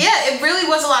fun. Yeah, it really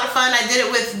was a lot of fun. I did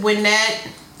it with Wynette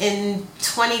in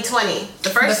 2020, the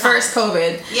first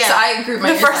COVID. Yeah, so I group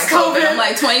my first COVID. I'm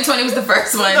like 2020 was the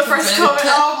first one. The first COVID.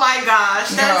 Oh my gosh,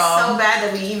 that's so bad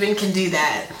that we even can do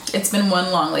that. It's been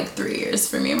one long 3 years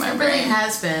for me in my brain. It really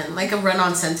has been like a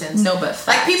run-on sentence. No, but facts.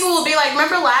 Like people will be like,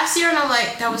 "Remember last year?" And I'm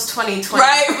like, "That was 2020."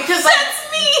 Right? Because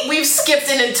that's me. We've skipped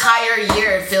an entire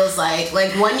year. It feels like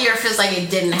 1 year feels like it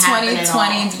didn't happen at all.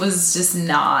 2020 was just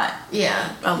not.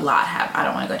 Yeah, a lot happened. I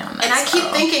don't want to go down that. And I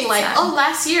keep thinking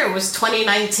last year was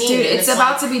 2019. Dude, it's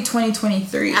about to be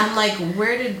 2023. I'm like,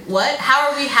 what? How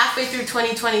are we halfway through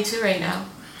 2022 right now?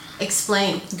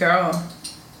 Explain, girl.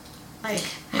 Like,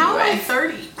 how am I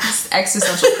 30?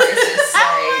 Existential crisis.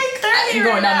 How am I 30? You're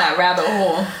going down that rabbit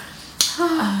hole.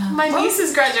 My niece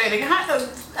is graduating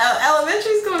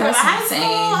elementary school, and high school.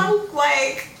 I'm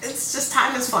like, it's just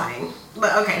time is flying.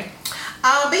 But okay.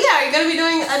 But yeah, are you going to be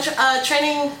doing a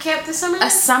training camp this summer? A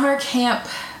summer camp,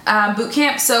 boot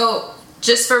camp. So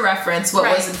just for reference, what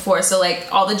was it for? So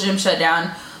all the gyms shut down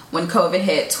when COVID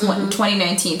hit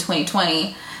 2019,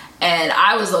 2020. And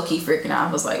I was low-key freaking out.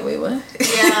 I was like, wait, what? Yeah,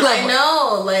 I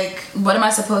know. What am I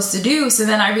supposed to do? So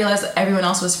then I realized that everyone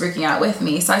else was freaking out with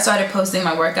me. So I started posting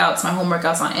my workouts, my home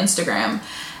workouts on Instagram.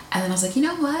 And then I was like, you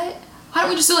know what? Why don't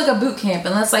we just do a boot camp?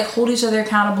 And let's hold each other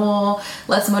accountable.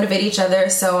 Let's motivate each other.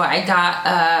 So I got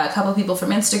a couple people from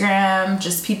Instagram,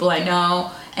 just people I know.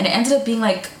 And it ended up being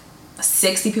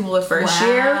 60 people the first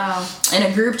year in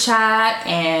a group chat.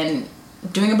 And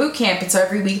doing a boot camp, and so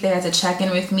every week they had to check in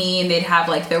with me, and they'd have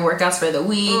their workouts for the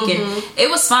week, and it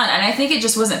was fun. And I think it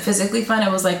just wasn't physically fun,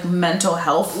 it was mental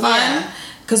health fun,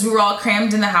 because we were all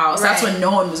crammed in the house. That's when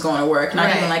no one was going to work, not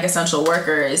even essential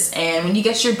workers. And when you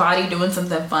get your body doing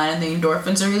something fun and the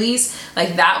endorphins are released,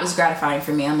 that was gratifying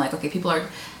for me. I'm like, okay, people are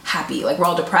happy, we're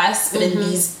all depressed, but in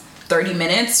these 30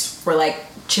 minutes we're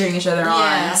cheering each other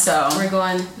on. So we're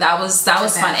going. That was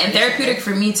fun and therapeutic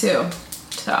for me too.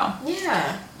 So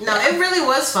yeah, no, it really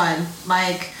was fun.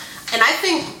 And I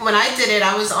think when I did it,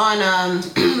 I was on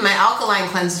my alkaline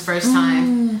cleanse the first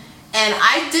time, and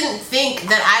I didn't think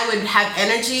that I would have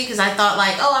energy, because I thought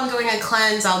I'm doing a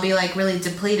cleanse, I'll be really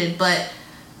depleted. But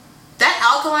that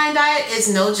alkaline diet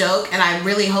is no joke, and I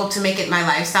really hope to make it my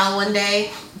lifestyle one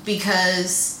day,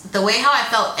 because the way how I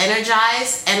felt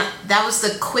energized, and that was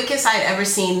the quickest I'd ever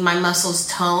seen my muscles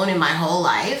tone in my whole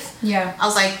life. Yeah. I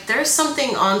was like, there's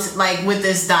something on with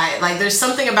this diet. There's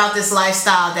something about this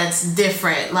lifestyle that's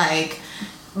different.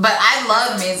 But I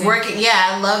loved working.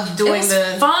 Yeah, I loved doing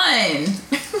fun.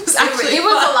 It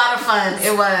was a lot of fun.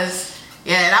 It was.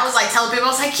 Yeah, and I was telling people,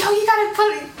 I was like, yo, you gotta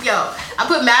I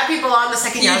put mad people on the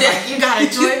second year. I was like, you gotta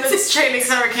join this training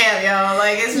summer camp, yo.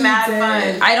 It's mad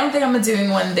fun. I don't think I'm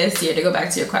doing one this year, to go back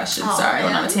to your question. Sorry, I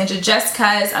went on a tangent. Just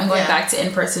because I'm going back to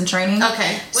in-person training.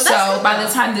 Okay. Well, so by the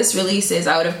time this releases,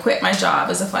 I would have quit my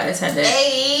job as a flight attendant.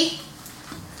 Hey.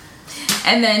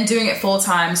 And then doing it full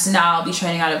time, so now I'll be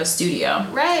training out of a studio.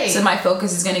 Right. So my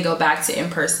focus is going to go back to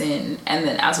in-person, and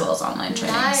then as well as online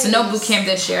training. Nice. So no boot camp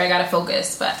this year. I got to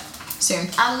focus, but soon.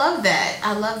 I love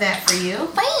that for you.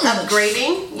 Thanks.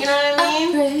 Upgrading, you know what I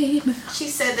mean? Upgrade. She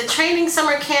said the training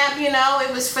summer camp,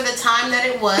 it was for the time that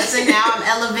it was, and now I'm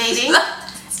elevating.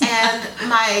 And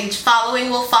my following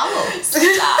will follow.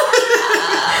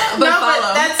 But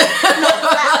that's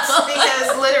facts,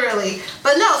 because literally.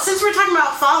 But no, since we're talking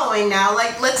about following now,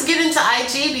 like, let's get into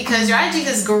IG, because your IG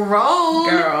has grown.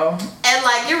 Girl. And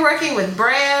like, you're working with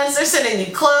brands. They're sending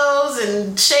you clothes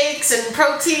and shakes and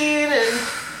protein, and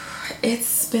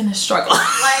it's been a struggle.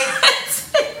 Like,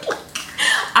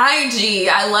 IG,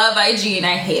 I love IG and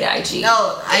I hate IG.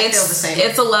 No, I feel the same.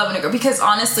 It's a love and a girl, because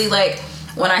honestly, like,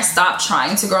 when I stopped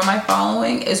trying to grow my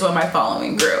following is when my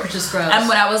following grew. Just grows. And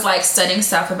when I was like studying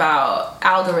stuff about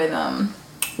algorithm,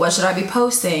 what should I be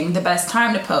posting, the best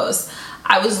time to post,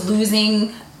 I was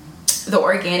losing the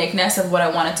organicness of what I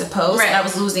wanted to post. Right. And I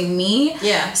was losing me.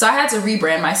 Yeah. So I had to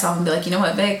rebrand myself and be like, you know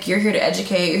what, Vic, you're here to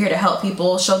educate, you're here to help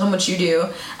people, show them what you do.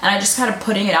 And I just kind of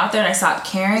putting it out there, and I stopped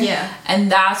caring. Yeah. And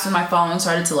that's when my following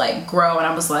started to like grow, and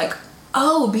I was like,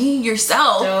 oh, being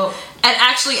yourself. Dope. And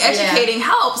actually educating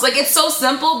helps. Like, it's so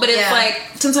simple, but it's like,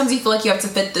 sometimes you feel like you have to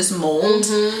fit this mold.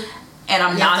 And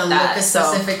I'm not that. Look a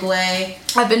specific way.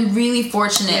 I've been really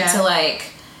fortunate to like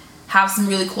have some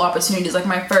really cool opportunities. Like,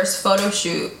 my first photo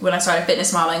shoot when I started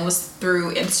fitness modeling was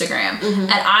through Instagram.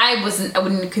 And I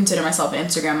wouldn't consider myself an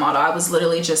Instagram model. I was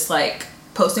literally just like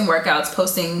posting workouts,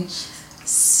 posting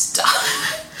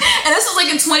stuff. And this was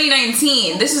like in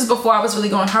 2019. This is before I was really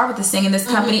going hard with this thing. And this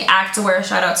company, Activewear,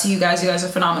 shout out to you guys. You guys are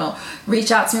phenomenal.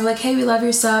 Reach out to me like, hey, we love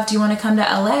your stuff. Do you want to come to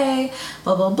LA?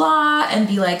 Blah, blah, blah. And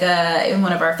be like in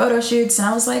one of our photo shoots. And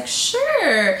I was like,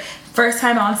 sure. First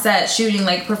time on set shooting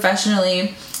like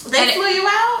professionally. They flew you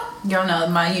out? You don't know,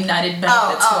 my United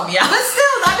benefits flew me out. But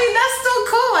still, I mean, that's still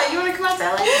cool. Like, you want to come out to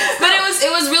LA? But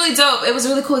it was really dope. It was a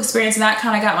really cool experience, and that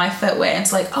kind of got my foot wet. And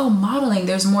it's like, oh, modeling,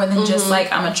 there's more than just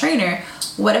like, I'm a trainer.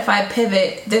 What if I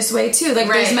pivot this way too? Like,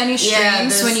 there's many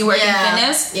streams when you work in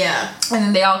fitness. Yeah. And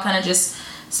then they all kind of just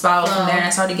spiraled from there, and I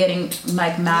started getting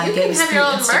like mad gigs through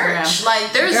Instagram. Merch.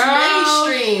 Like, there's many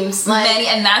streams. Like, many,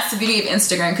 and that's the beauty of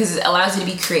Instagram, because it allows you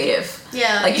to be creative.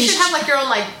 Yeah. Like, you should have like your own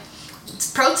like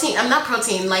protein. I'm not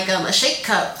protein. Like a shake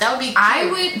cup. That would be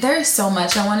cute. There's so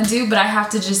much I want to do, but I have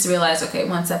to just realize, okay,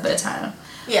 one step at a time.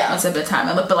 Yeah. One step at a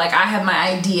time. But like, I have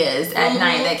my ideas at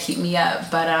night that keep me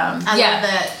up. But I love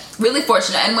that. Really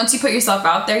fortunate. And once you put yourself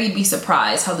out there, you'd be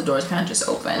surprised how the doors kind of just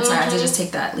open. So I have to just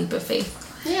take that leap of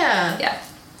faith. Yeah. Yeah.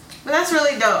 But that's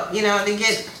really dope, to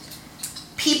get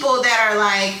people that are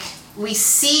like, we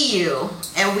see you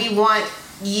and we want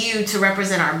you to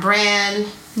represent our brand.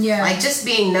 Yeah. Like, just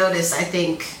being noticed, I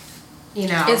think,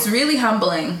 It's really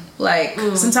humbling. Like,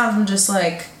 sometimes I'm just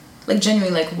like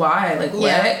genuinely, like, why? Like,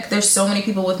 what? There's so many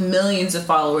people with millions of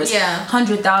followers. Yeah.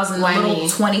 100,000. The little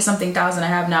 20-something thousand I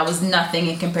have now is nothing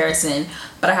in comparison.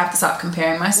 But I have to stop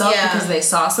comparing myself because they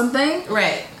saw something.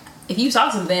 Right. If you saw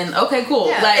something, okay, cool.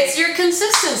 Yeah, like, it's your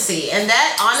consistency, and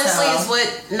that honestly is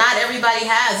what not everybody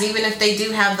has, even if they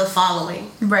do have the following.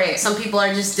 Right. Some people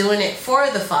are just doing it for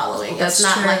the following. It's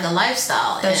not like a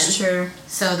lifestyle. That's true.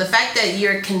 So the fact that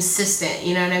you're consistent,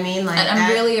 you know what I mean? Like, and I'm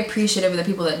really appreciative of the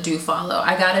people that do follow.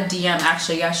 I got a DM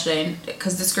actually yesterday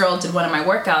because this girl did one of my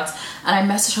workouts, and I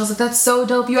messaged her. I was like, "That's so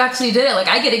dope! You actually did it!" Like,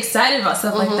 I get excited about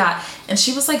stuff like that. And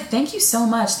she was like, "Thank you so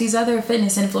much." These other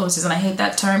fitness influencers, and I hate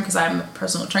that term because I'm a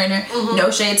personal trainer. No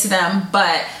shade to them,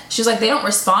 but she was like, they don't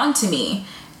respond to me.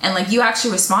 And like, you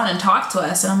actually respond and talk to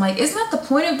us. And I'm like, isn't that the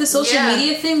point of the social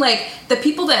media thing? Like, the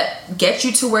people that get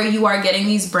you to where you are getting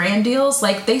these brand deals,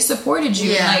 like, they supported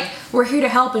you. And like, we're here to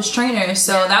help as trainers.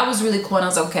 So that was really cool. And I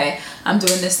was like, okay, I'm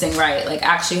doing this thing right. Like,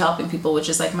 actually helping people, which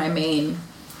is like my main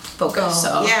focus.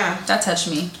 So that touched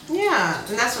me. Yeah,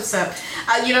 and that's what's up.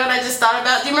 You know what I just thought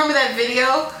about? Do you remember that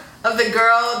video of the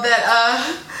girl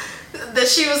that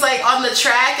she was like on the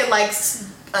track and like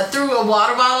threw a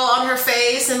water bottle on her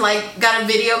face and like got a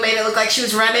video, made it look like she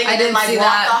was running, and then like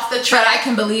walked off the track? But I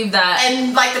can believe that.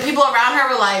 And like the people around her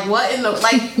were like, what in the,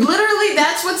 like, literally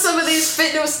that's what some of these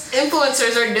fitness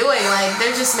influencers are doing. Like,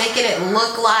 they're just making it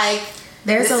look like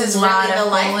there's a lot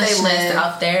of foolishness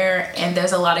out there, and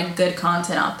there's a lot of good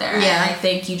content out there. Yeah. And I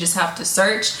think you just have to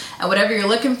search, and whatever you're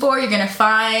looking for, you're gonna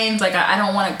find. Like, I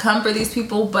don't want to come for these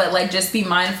people, but like, just be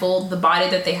mindful. The body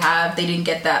that they have, they didn't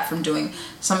get that from doing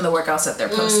some of the workouts that they're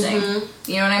posting.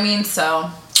 You know what I mean? So,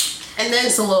 and then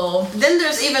it's a little. Then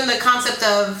there's even the concept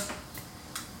of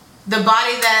the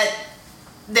body that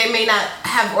they may not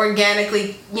have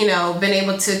organically, been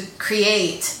able to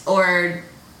create or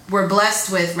were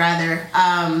blessed with, rather.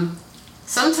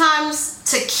 Sometimes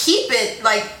to keep it,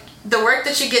 like, the work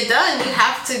that you get done, you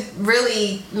have to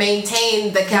really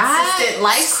maintain the consistent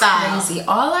lifestyle. Crazy.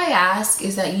 All I ask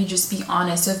is that you just be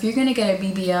honest. So if you're gonna get a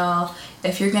BBL,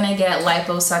 if you're gonna get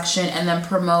liposuction and then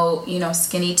promote,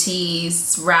 skinny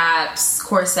tees, wraps,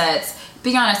 corsets,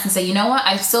 be honest and say, you know what,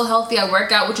 I'm still healthy, I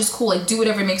work out, which is cool. Like, do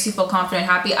whatever makes you feel confident,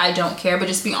 happy. I don't care, but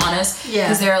just be honest. Yeah.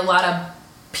 Because there are a lot of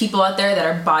people out there that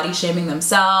are body shaming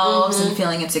themselves and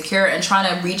feeling insecure and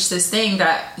trying to reach this thing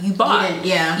that you bought.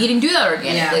 You didn't do that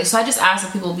organically. Yeah. So I just ask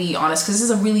that people be honest, because this is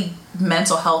a really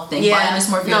mental health thing. Body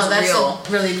dysmorphia is real. A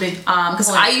really big because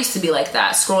I used to be like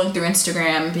that, scrolling through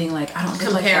Instagram and being like, I don't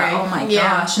look like that. Oh my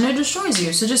gosh. And it destroys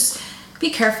you. So just be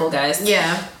careful, guys.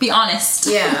 Yeah. Be honest.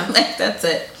 Yeah. Like, that's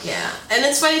it. Yeah. And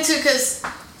it's funny too, because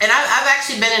I've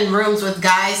actually been in rooms with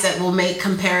guys that will make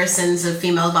comparisons of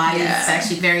female bodies. Yeah. It's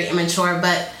actually very immature,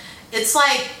 but it's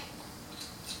like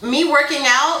me working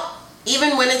out,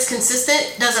 even when it's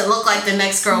consistent, doesn't look like the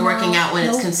next girl working out when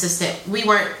it's consistent. We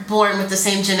weren't born with the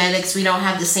same genetics. We don't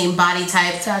have the same body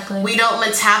type. Exactly. We don't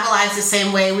metabolize the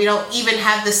same way. We don't even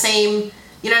have the same,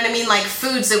 like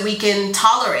foods that we can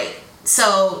tolerate.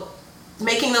 So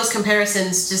making those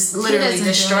comparisons just literally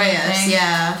destroy us.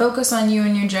 Yeah. Focus on you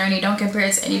and your journey. Don't compare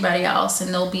it to anybody else, and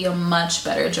it'll be a much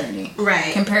better journey.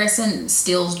 Right. Comparison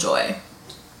steals joy.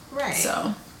 Right.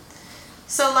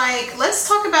 So like, let's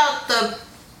talk about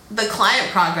the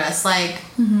client progress. Like,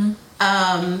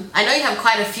 I know you have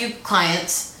quite a few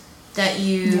clients that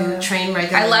you train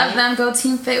regularly. I love them. Go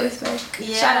Team Fit with me.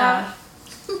 Yeah. Shout out.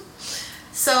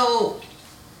 So,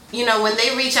 when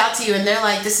they reach out to you and they're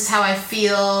like, this is how I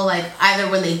feel, like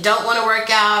either when they don't want to work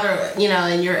out or,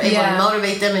 and you're able to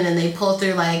motivate them and then they pull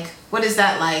through, like, what is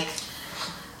that like?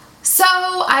 So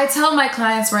I tell my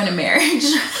clients we're in a marriage.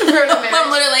 We're in a marriage.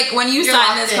 I'm literally like, when you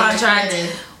sign this contract,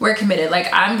 we're committed. Like,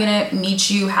 I'm gonna meet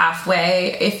you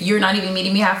halfway. If you're not even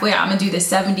meeting me halfway, I'm gonna do the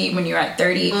 70 when you're at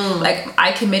 30. Like,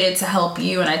 I committed to help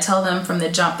you, and I tell them from the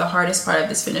jump, the hardest part of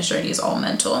this fitness journey is all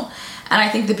mental. And I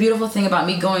think the beautiful thing about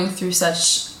me going through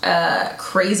such a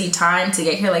crazy time to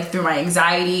get here, like through my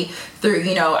anxiety, through,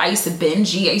 I used to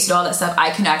binge eat, I used to do all that stuff,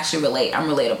 I can actually relate. I'm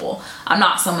relatable. I'm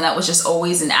not someone that was just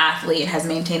always an athlete and has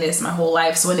maintained this my whole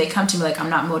life. So when they come to me like, I'm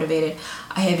not motivated,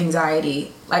 I have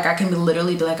anxiety, like I can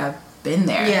literally be like, I've been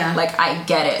there. Yeah. Like, I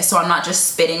get it. So I'm not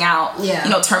just spitting out,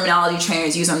 terminology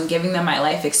trainers use. I'm giving them my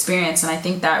life experience, and I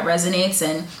think that resonates,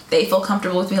 and they feel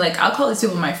comfortable with me. Like, I'll call these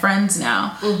people my friends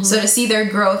now. So to see their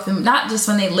growth, and not just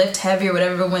when they lift heavy or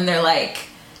whatever, but when they're like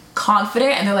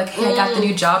confident and they're like, hey, I got the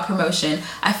new job promotion,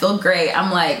 I feel great.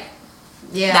 I'm like,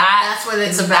 that's what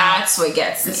it's about. That's what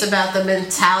gets me. It's about the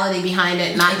mentality behind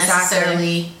it, not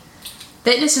necessarily.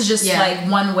 Fitness is just like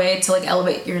one way to like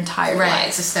elevate your entire life. Right,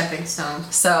 it's a stepping stone.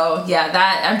 So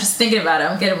that I'm just thinking about it.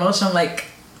 I'm getting emotional. I'm like,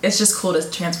 it's just cool to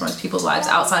transform people's lives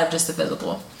outside of just the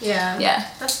physical. Yeah. Yeah.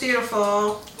 That's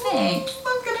beautiful. Thanks.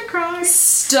 I'm gonna cry.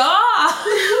 Stop.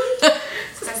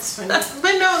 That's funny.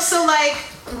 But no, so like,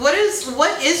 what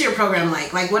is your program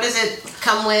like? Like, what does it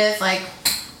come with? Like,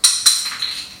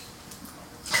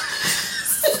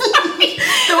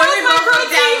 the way we both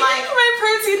broke down, like, my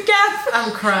protein gap.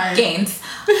 I'm crying. Gains.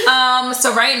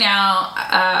 So right now,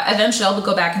 eventually I'll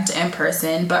go back into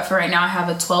in-person, but for right now I have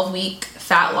a 12-week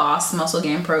fat loss muscle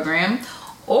gain program,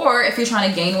 or if you're trying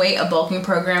to gain weight, a bulking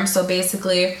program. So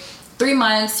basically 3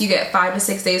 months, you get 5 to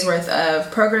 6 days worth of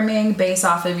programming based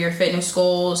off of your fitness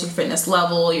goals, your fitness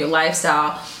level, your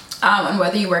lifestyle, and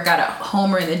whether you work out at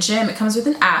home or in the gym. It comes with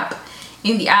an app.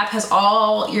 And the app has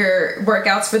all your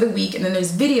workouts for the week, and then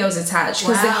there's videos attached.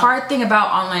 Because the hard thing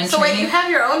about online training... So wait, you have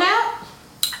your own app?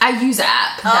 I use an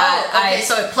app.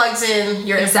 So it plugs in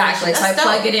your Exactly. So I dope.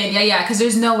 plug it in. Yeah, because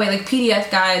there's no way, like,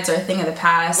 PDF guides are a thing of the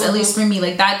past. At least for me,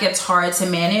 like, that gets hard to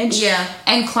manage. Yeah.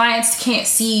 And clients can't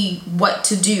see what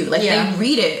to do. Like, they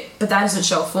read it, but that doesn't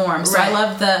show form. So I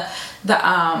love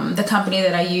the company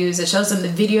that I use. It shows them the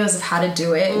videos of how to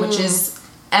do it, which is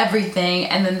everything.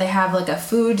 And then they have like a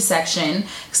food section,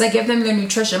 because I give them their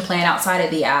nutrition plan outside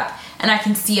of the app, and I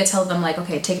can tell them like,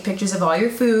 okay, take pictures of all your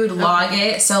food, log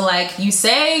it. So like, you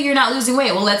say you're not losing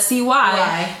weight, well, let's see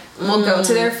why. We'll go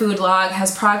to their food log,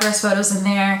 has progress photos in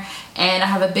there, and I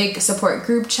have a big support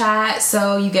group chat.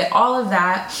 So you get all of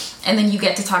that, and then you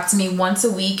get to talk to me once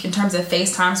a week in terms of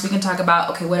FaceTime, so we can talk about,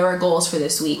 okay, what are our goals for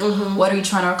this week? What are we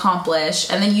trying to accomplish?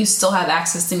 And then you still have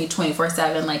access to me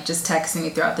 24/7, like just texting me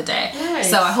throughout the day.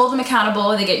 Nice. So I hold them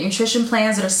accountable. They get nutrition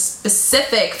plans that are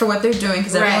specific for what they're doing,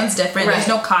 because everyone's different. There's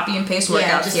no copy and paste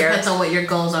workouts it just here. Depends on what your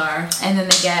goals are. And then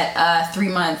they get a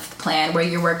 3-month plan where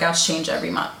your workouts change every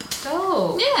month.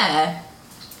 Oh. Yeah.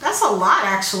 That's a lot,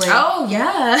 actually. Oh,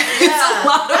 yeah. It's a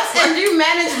lot. And you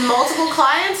manage multiple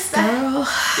clients? Girl.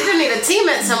 You're going to need a team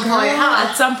at some point, huh?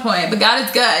 At some point. But God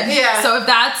is good. Yeah. So if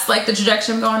that's like the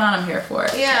trajectory I'm going on, I'm here for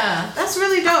it. Yeah. That's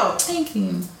really dope. Thank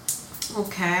you.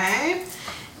 Okay.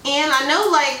 And I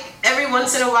know, like, every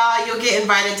once in a while you'll get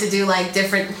invited to do, like,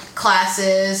 different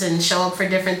classes and show up for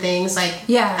different things. Like,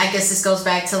 yeah. I guess this goes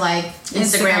back to, like,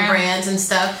 Instagram brands and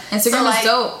stuff. Instagram is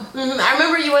dope. I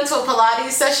remember you went to a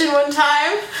Pilates session one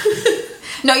time.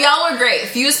 No, y'all were great.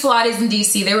 Fuse Pilates in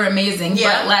DC, they were amazing.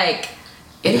 Yeah. But, like,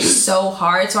 it is so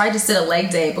hard. So I just did a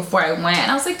leg day before I went. And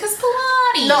I was like, because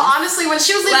Pilates. No, honestly, when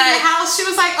she was leaving the house, she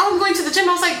was like, oh, I'm going to the gym.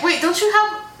 I was like, wait, don't you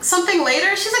have something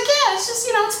later? She's like, yeah, it's just,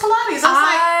 it's Pilates.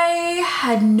 I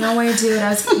had no idea what I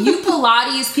was. You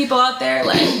Pilates people out there,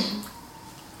 like,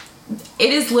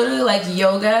 it is literally like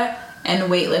yoga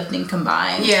and weightlifting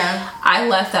combined. Yeah. I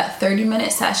left that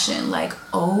 30-minute session like,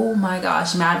 oh my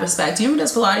gosh, mad respect. Do you know who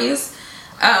does Pilates?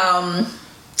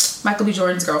 Michael B.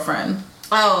 Jordan's girlfriend.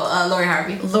 Oh, Lori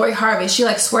Harvey. Lori Harvey. She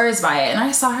like swears by it. And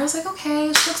I saw her. I was like,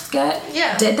 okay, she looks good.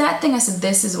 Yeah. Did that thing. I said,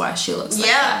 this is why she looks like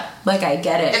that. Like, I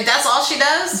get it. If that's all she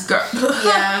does? Girl.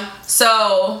 Yeah.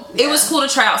 So, it was cool to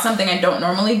try out something I don't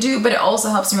normally do. But it also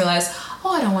helps me realize,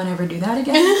 oh, I don't want to ever do that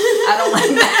again. I don't like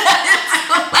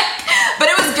that. But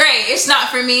it was great. It's not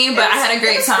for me, but I had a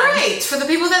great time. It's great for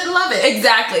the people that love it.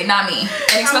 Exactly. Not me.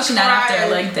 And especially not after a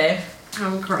leg day.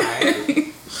 I'm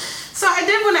crying. So I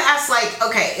did want to ask, like,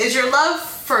 okay, is your love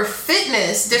for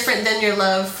fitness different than your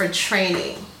love for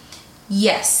training?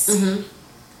 Yes. Mm-hmm.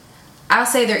 I'll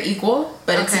say they're equal,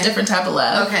 but it's a different type of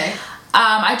love. Okay.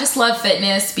 I just love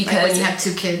fitness because... Like when you have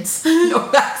 2 kids.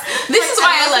 No, this is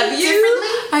why I love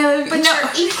you. I love you. But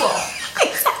you're equal.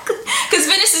 Exactly. Because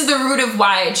fitness is the root of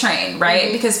why I train, right?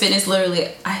 Mm-hmm. Because fitness literally,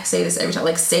 I say this every time,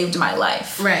 like saved my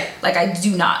life. Right. Like I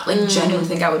do not genuinely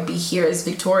think I would be here as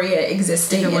Victoria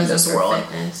existing in this world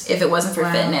if it wasn't for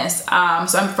fitness. So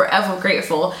I'm forever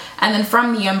grateful. And then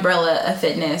from the umbrella of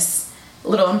fitness,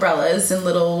 little umbrellas and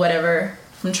little whatever,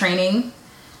 from training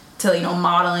to,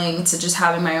 modeling to just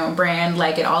having my own brand,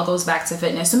 like it all goes back to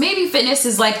fitness. So maybe fitness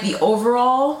is like the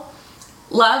overall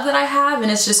love that I have,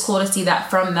 and it's just cool to see that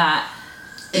from that.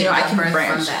 I can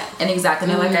branch. And exactly.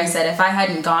 And like I said, if I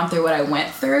hadn't gone through what I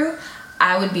went through,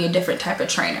 I would be a different type of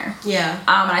trainer. Yeah.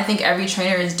 And I think every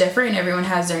trainer is different and everyone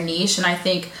has their niche. And I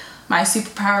think my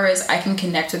superpower is I can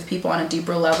connect with people on a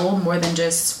deeper level more than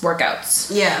just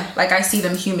workouts. Yeah. Like I see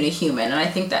them human to human, and I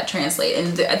think that translates.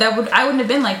 And I wouldn't have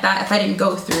been like that if I didn't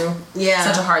go through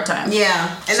such a hard time.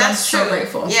 Yeah. And so that's I'm true. So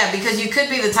grateful. Yeah, because you could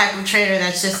be the type of trainer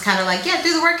that's just kind of like, yeah,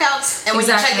 do the workouts. And when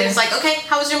you check it, it's like, okay,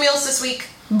 how was your meals this week?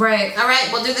 Right. All right,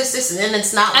 we'll do this, and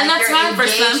it's not like and that's you're fine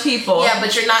engaged. for some people. Yeah,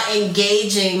 but you're not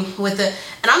engaging with the.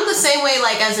 And I'm the same way,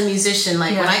 like as a musician.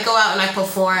 Like when I go out and I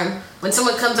perform, when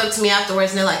someone comes up to me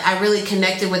afterwards and they're like, "I really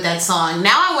connected with that song."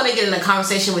 Now I want to get in a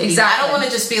conversation with you. I don't want to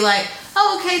just be like,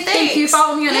 "Oh, okay, thanks." Thank you.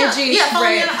 Follow me on IG. Yeah, follow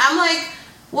me. I'm like,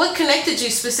 what connected you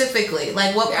specifically?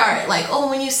 Like what part? Like, oh,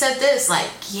 when you said this, like,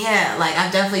 yeah, like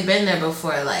I've definitely been there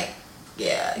before. Like,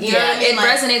 yeah, you know what I mean? It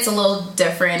resonates a little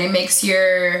different. It makes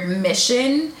your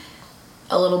mission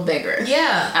a little bigger.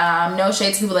 Yeah. No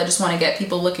shade to people that just want to get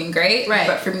people looking great. Right.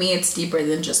 But for me, it's deeper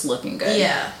than just looking good.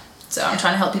 Yeah. So I'm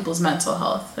trying to help people's mental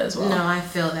health as well. No, I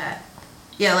feel that.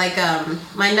 Yeah, like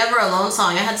my Never Alone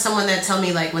song, I had someone that tell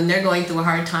me like when they're going through a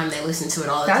hard time, they listen to it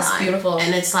all the time. That's beautiful.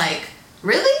 And it's like,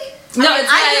 really? No, I do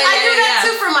that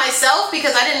too for myself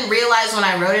because I didn't realize when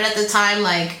I wrote it at the time,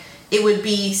 like it would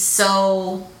be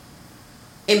so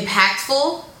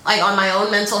impactful. Like on my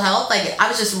own mental health, like I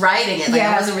was just writing it. Like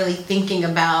I wasn't really thinking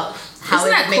about how it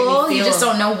would make me feel. You just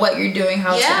don't know what you're doing,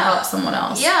 how it's gonna help someone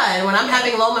else. Yeah, and when I'm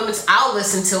having low moments, I'll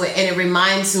listen to it, and it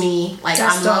reminds me like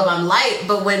I'm love, I'm light.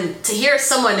 But when to hear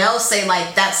someone else say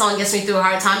like that song gets me through a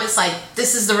hard time, it's like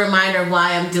this is the reminder of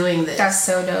why I'm doing this. That's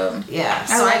so dope. Yeah,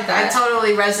 so I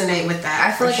totally resonate with that.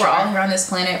 I feel like we're all here on this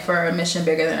planet for a mission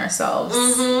bigger than ourselves.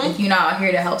 Mm-hmm. If you're not out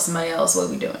here to help somebody else, what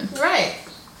are we doing? Right.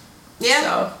 Yeah,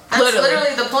 so, that's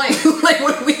literally the point. Like,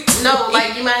 what are we doing? No,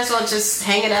 like, you might as well just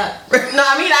hang it up. No,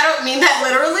 I mean, I don't mean that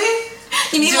literally.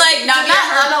 You mean, like, not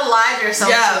unalive yourself.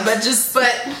 Yeah, but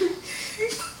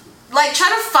like, try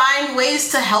to find ways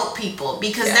to help people.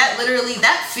 Because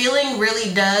that feeling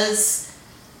really does,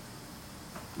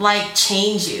 like,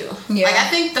 change you. Yeah. Like, I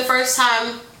think the first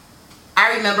time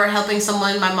I remember helping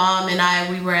someone, my mom and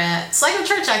I, we were at Sligo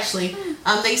Church, actually.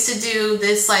 They used to do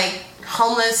this, like,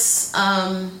 homeless,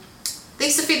 they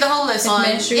used to feed the homeless on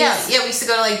ministries. Yeah, we used to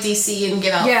go to like DC and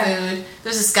give out food.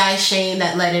 There's this guy Shane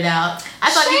that let it out. I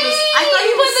thought he was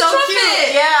so cute.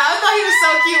 Yeah, I thought he was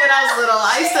so cute when I was little.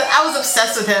 I was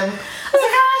obsessed with him. I was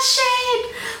like,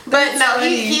 Shane. But no,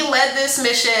 he led this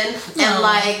mission, and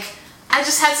like I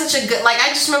just had such a good, like I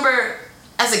just remember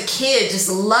as a kid just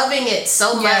loving it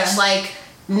so much, like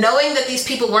knowing that these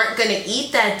people weren't going to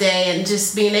eat that day and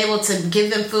just being able to give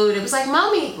them food. It was like,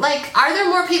 Mommy, like, are there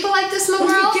more people like this in the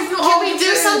world? Can we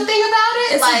do something about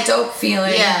it? It's like, a dope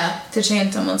feeling to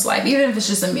change someone's life, even if it's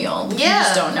just a meal. You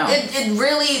just don't know. It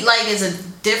really, like, is a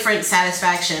different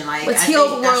satisfaction. Like, let's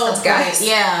heal the world, guys.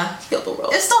 Yeah. Heal the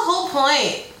world. It's the whole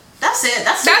point. That's it.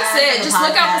 That's it. Just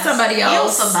look out for somebody else.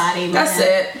 Heal somebody. Man. That's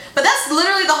it. But that's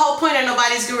literally the whole point of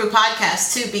Nobody's Guru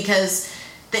podcast, too, because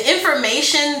the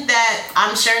information that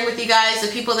I'm sharing with you guys,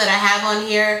 the people that I have on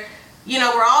here, you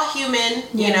know, we're all human.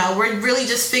 You know, we're really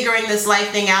just figuring this life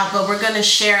thing out, but we're going to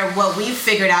share what we've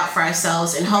figured out for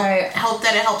ourselves and hope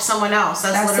that it helps someone else.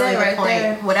 That's literally the point.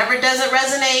 There. Whatever doesn't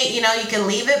resonate, you know, you can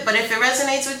leave it, but if it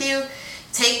resonates with you,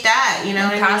 take that, you know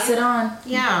what I mean? Pass it on.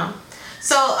 Yeah.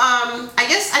 So, I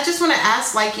guess I just want to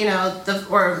ask, like, you know,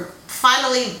 or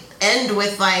finally end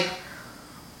with, like,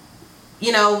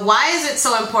 you know, why is it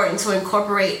so important to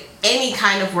incorporate any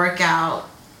kind of workout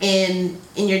in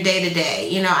your day-to-day?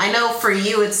 You know, I know for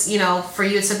you it's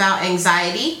about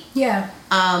anxiety. Yeah.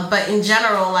 But in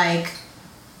general, like,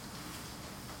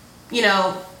 you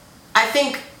know, I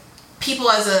think people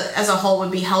as a whole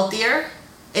would be healthier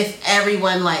if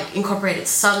everyone like incorporated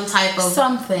some type of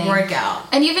workout.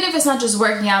 And even if it's not just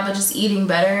working out but just eating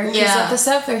better, because like the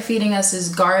stuff they're feeding us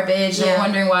is garbage, and we're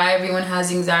wondering why everyone has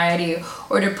anxiety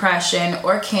or depression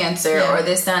or cancer or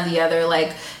this, that, and the other.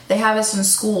 Like, they have us in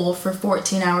school for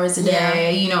 14 hours a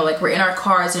day, you know, like we're in our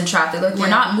cars in traffic, like we're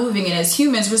not moving, and as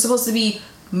humans we're supposed to be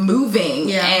moving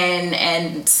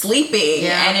and sleeping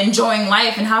and enjoying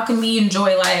life. And how can we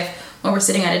enjoy life when we're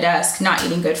sitting at a desk not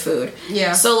eating good food?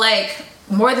 So like,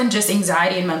 more than just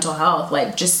anxiety and mental health,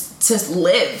 like just to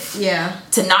live,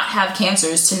 to not have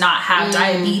cancers, to not have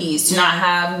diabetes, to not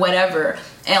have whatever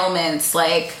ailments,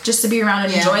 like just to be around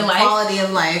and enjoy life.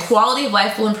 Quality of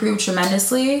life will improve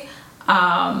tremendously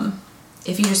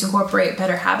if you just incorporate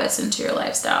better habits into your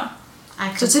lifestyle.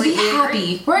 So to be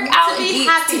happy, work out and eat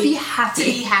to be happy. To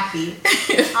be happy.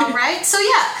 All right. So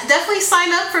yeah, definitely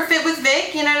sign up for Fit with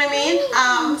Vic. You know what I mean?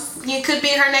 You could be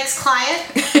her next client.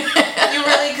 You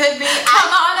really could be.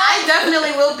 I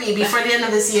definitely will be before the end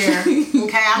of this year.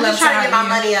 Okay, I'm just trying to get my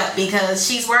money up because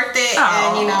she's worth it,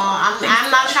 and you know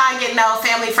I'm not trying to get no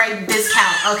family friend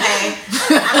discount. Okay,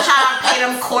 I'm trying to pay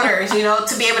them quarters, you know,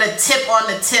 to be able to tip on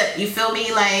the tip. You feel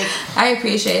me? Like, I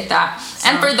appreciate that. So.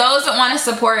 And for those that want to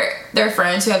support their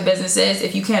friends who have businesses,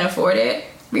 if you can't afford it,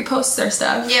 repost their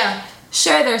stuff. Yeah,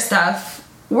 share their stuff.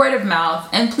 Word of mouth,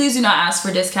 and please do not ask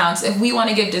for discounts. If we want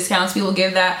to give discounts, we will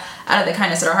give that out of the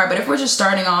kindness of our heart. But if we're just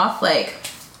starting off, like,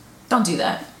 don't do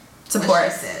that.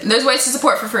 Support. There's ways to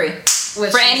support for free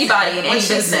for anybody in any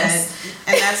business,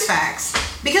 and that's facts.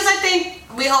 Because I think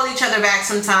we hold each other back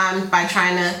sometimes by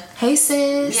trying to. Hey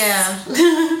sis. Yeah.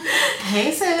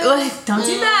 Hey sis. Like, don't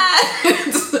do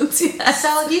that. Don't do that.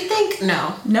 So you think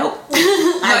no? Nope.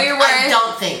 Know your worth. I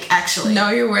don't think actually. Know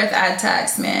your worth. Add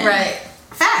tax, man. Right.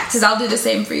 Facts. Because I'll do the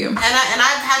same for you. And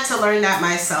I've had to learn that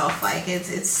myself. Like,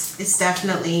 it's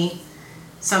definitely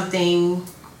something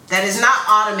that is not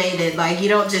automated. Like, you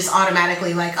don't just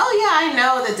automatically like, oh yeah, I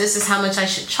know that this is how much I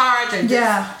should charge. Or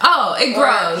oh, it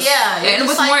grows. And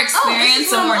with more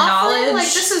experience and more knowledge.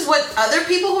 Like, this is what other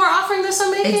people who are offering this are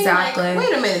making. Exactly. Like,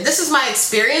 wait a minute, this is my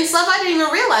experience level. I didn't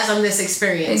even realize I'm this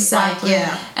experienced. Exactly.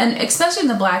 Like, and especially in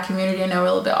the Black community, I know we're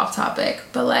a little bit off topic,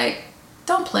 but like,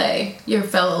 don't play your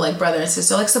fellow like brother and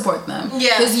sister. Like, support them.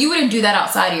 Yeah. Because you wouldn't do that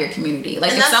outside of your community.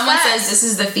 Like, if someone says this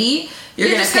is the fee, you're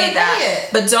gonna pay that.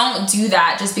 But don't do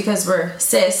that just because we're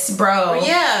sis, bro.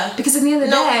 Yeah. Because at the end of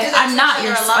the day, I'm not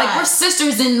your like, we're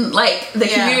sisters in like the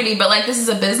community, but like, this is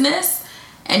a business,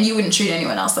 and you wouldn't treat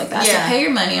anyone else like that. So pay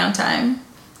your money on time.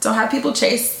 Don't have people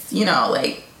chase. You know,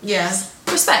 like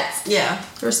respect. Yeah.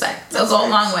 Respect. It'll go a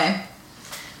long way.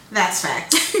 That's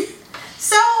fact.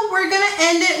 So we're going to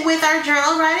end it with our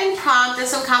journal writing prompt and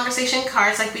some conversation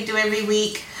cards like we do every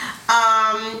week.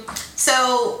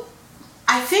 So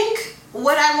I think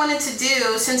what I wanted to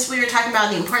do, since we were talking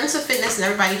about the importance of fitness and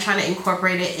everybody trying to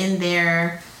incorporate it in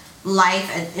their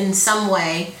life in some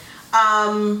way,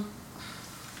 I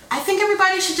think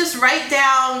everybody should just write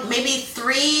down maybe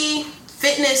 3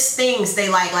 fitness things they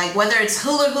like whether it's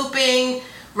hula hooping,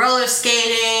 roller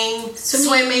skating,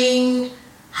 swimming,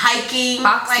 hiking,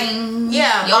 boxing,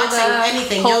 yoga, boxing,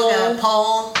 anything, yoga,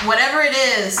 pole, whatever it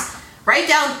is. Write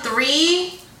down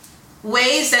 3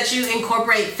 ways that you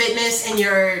incorporate fitness in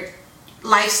your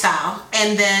lifestyle,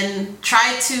 and then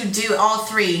try to do all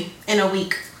 3 in a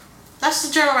week. That's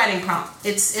the journal writing prompt.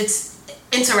 It's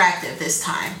interactive this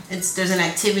time. There's an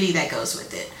activity that goes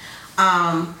with it.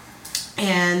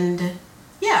 And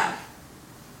yeah.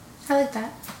 I like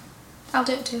that. I'll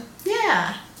do it too.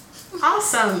 Yeah.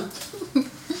 Awesome.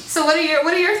 So what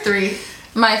are your 3?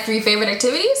 My 3 favorite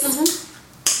activities?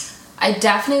 Mm-hmm. I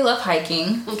definitely love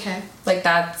hiking. Okay. Like,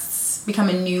 that's become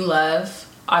a new love.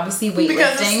 Obviously, weightlifting.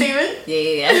 Because of Steven?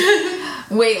 Yeah.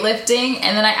 Weightlifting.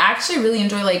 And then I actually really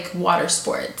enjoy, like, water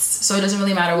sports. So it doesn't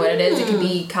really matter what it is. It could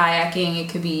be kayaking. It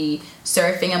could be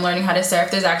surfing. I'm learning how to surf.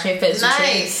 There's actually a fitness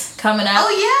retreat coming up. Oh,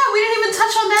 yeah. We didn't even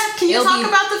touch on that. Can you talk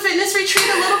about the fitness retreat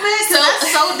a little bit? Because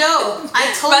that's so dope.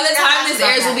 I totally By the time this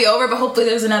airs, will be over, but hopefully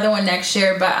there's another one next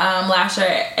year. But last year,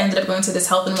 I ended up going to this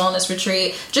health and wellness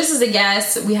retreat. Just as a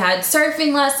guest, we had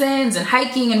surfing lessons and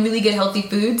hiking and really good healthy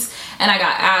foods. And I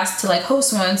got asked to, like,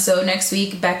 host one. So next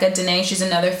week, Becca Dene, she's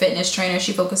another fitness trainer.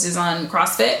 She focuses on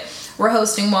CrossFit. We're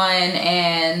hosting one,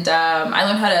 and I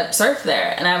learned how to surf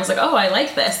there, and I was like, oh, I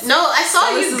like this. No, I saw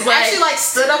you actually, like,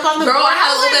 stood up on the board. Girl, I had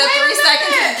a little bit of 3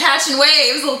 seconds of catching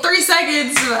waves. A little 3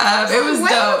 seconds. It was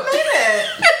dope. Wait a minute.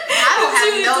 I don't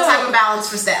have no type of balance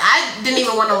for that. I didn't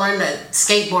even want to learn to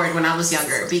skateboard when I was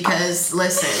younger because,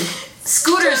 listen,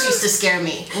 scooters used to scare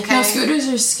me. Okay. No, scooters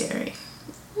are scary.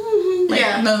 Like,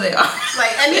 yeah. No, they are.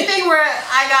 Like, anything where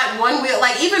I got one wheel,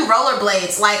 like, even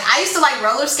rollerblades. Like, I used to like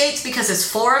roller skates because it's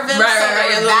 4 of them, so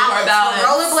they were balanced. But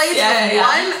rollerblades with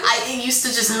one, it used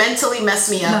to just mentally mess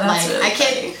me up. No, like, really I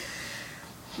can't...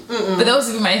 But those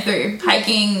would be my 3.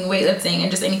 Hiking, weightlifting,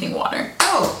 and just anything water.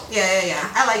 Oh, yeah.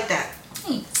 I like that.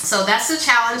 Thanks. So that's the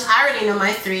challenge. I already know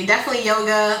my 3. Definitely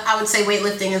yoga. I would say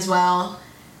weightlifting as well.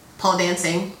 Pole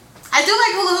dancing. I do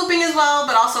like hula hooping as well,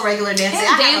 but also regular dancing.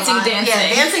 And dancing.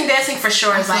 Yeah, dancing for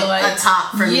sure is like a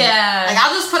top for me. Yeah. Like,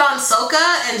 I'll just put on soca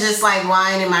and just like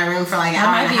whine in my room for like an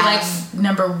hour and a half. That might be like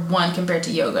number 1 compared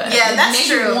to yoga. Yeah, that's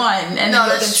maybe true. 1 and no,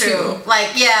 then that's yoga true. 2.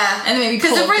 Like, yeah. And then maybe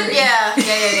pole 3. Yeah.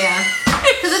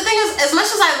 Because the thing is, as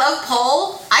much as I love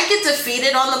pole, I get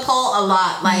defeated on the pole a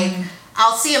lot. Like,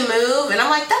 I'll see a move and I'm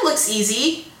like, that looks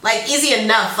easy. Like, easy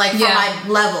enough, like, for my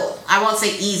level. I won't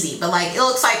say easy, but like, it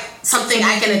looks like something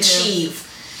I can achieve.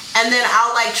 And then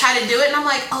I'll like try to do it and I'm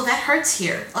like, oh, that hurts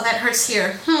here. Oh, that hurts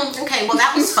here. Okay, well,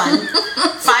 that was fun.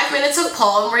 5 minutes of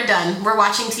pole and we're done. We're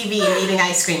watching TV and eating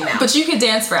ice cream now. But you could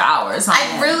dance for hours.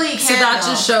 I really can. So that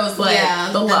just shows like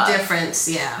the love. Difference,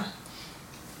 yeah.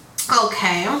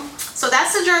 Okay. So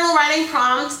that's the journal writing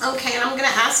prompt. Okay, and I'm gonna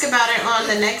ask about it on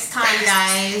the next time,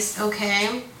 guys.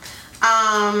 Okay.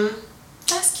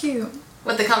 That's cute.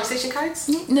 With the conversation cards?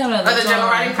 No, the journal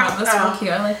writing prompt. That's so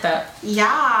cute. I like that. Yeah.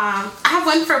 I have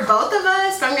one for both of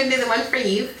us, but I'm gonna do the one for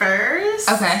you first.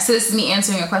 Okay, so this is me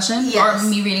answering a question? Yes. Or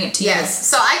me reading it to you? Yes.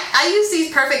 So I use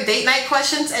these perfect date night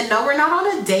questions, and no, we're not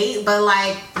on a date, but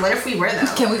like, what if we were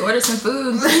though? Can we order some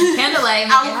food? Candlelight.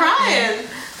 I'm crying.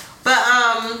 But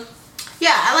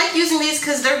yeah, I like using these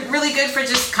because they're really good for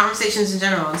just conversations in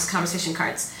general. It's conversation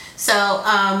cards. So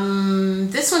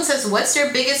this one says, what's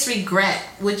your biggest regret?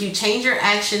 Would you change your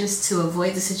actions to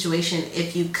avoid the situation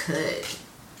if you could?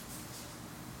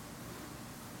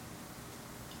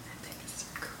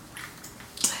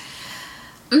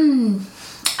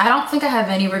 I don't think I have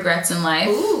any regrets in life.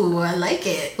 Ooh, I like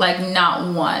it. Like,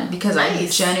 not one. Because I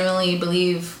genuinely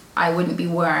believe I wouldn't be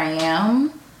where I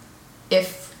am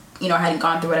if, I hadn't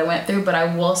gone through what I went through. But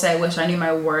I will say I wish I knew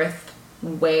my worth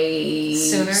way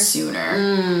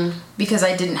sooner. Because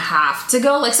I didn't have to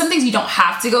go. Like, some things you don't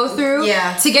have to go through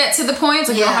to get to the point.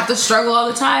 Like, you don't have to struggle all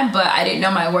the time. But I didn't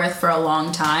know my worth for a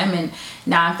long time. And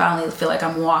now I finally feel like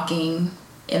I'm walking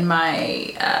in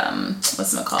my,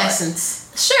 essence.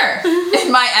 Sure.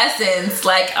 In my essence.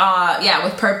 Like,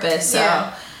 with purpose. So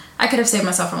I could have saved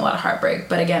myself from a lot of heartbreak.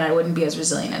 But again, I wouldn't be as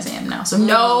resilient as I am now. So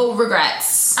no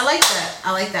regrets. I like that.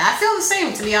 I feel the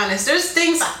same, to be honest. There's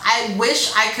things I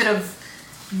wish I could have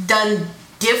done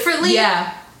differently.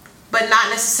 Yeah. But not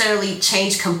necessarily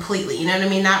change completely. You know what I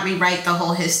mean? Not rewrite the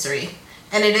whole history.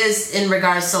 And it is in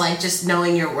regards to like just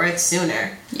knowing your worth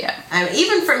sooner. Yeah.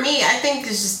 Even for me, I think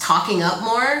it's just talking up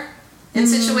more in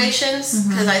situations.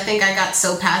 Because I think I got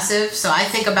so passive. So I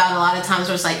think about a lot of times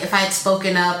where it's like, if I had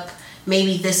spoken up,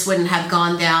 maybe this wouldn't have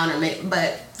gone down.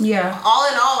 But all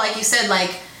in all, like you said,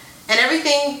 like, and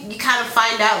everything you kind of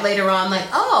find out later on, like,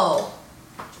 oh,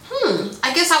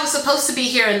 I guess I was supposed to be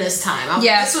here in this time.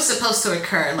 This was supposed to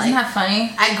occur. Like, isn't that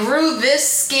funny? I grew this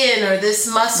skin or this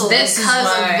muscle because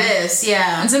of this.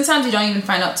 Yeah. And sometimes you don't even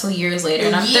find out till years later.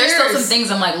 And there's still some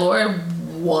things I'm like, Lord,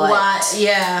 what?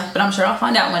 Yeah. But I'm sure I'll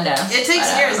find out one day. It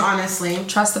takes years, honestly.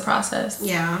 Trust the process.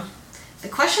 Yeah. The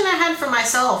question I had for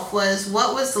myself was,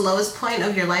 what was the lowest point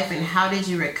of your life and how did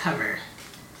you recover?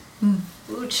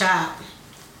 Ooh, chop.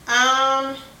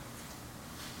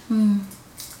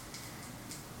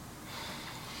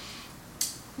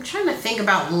 I'm trying to think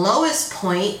about lowest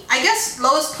point. I guess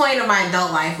lowest point of my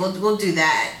adult life. We'll do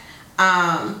that.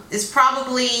 Is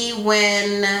probably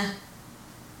when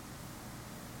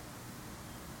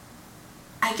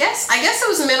I guess it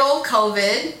was the middle of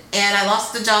COVID, and I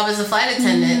lost the job as a flight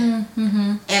attendant.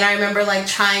 Mm-hmm. And I remember like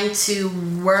trying to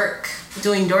work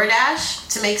doing DoorDash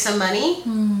to make some money,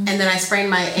 and then I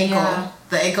sprained my ankle,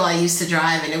 the ankle I used to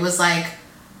drive, and it was like,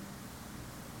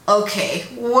 okay,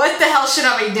 what the hell should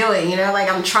I be doing? You know, like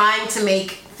I'm trying to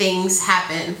make things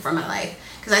happen for my life,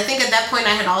 because I think at that point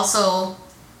I had also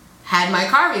had my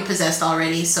car repossessed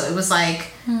already, so it was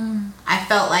like I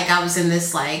felt like I was in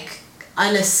this like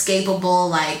unescapable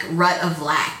like rut of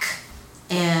lack.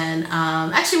 And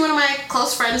actually one of my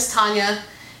close friends, Tanya,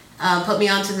 put me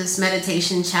onto this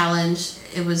meditation challenge.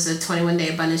 It was a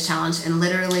 21-day abundance challenge, and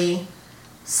literally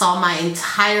saw my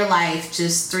entire life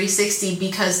just 360,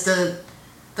 because the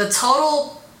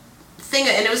total thing,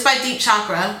 and it was by Deep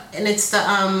Chakra, and it's the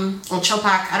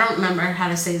Chopak. I don't remember how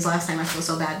to say his last name. I feel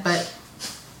so bad, but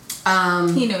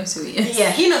he knows who he is.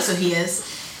 Yeah, he knows who he is.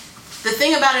 The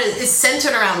thing about it is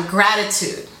centered around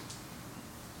gratitude.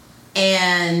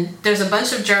 And there's a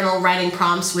bunch of journal writing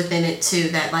prompts within it too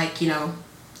that, like, you know,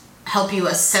 help you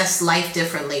assess life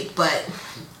differently. But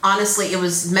honestly, it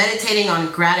was meditating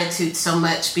on gratitude so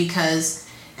much, because,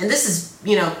 and this is,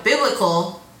 you know,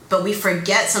 biblical, but we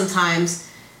forget sometimes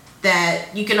that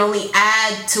you can only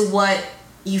add to what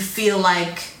you feel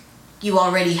like you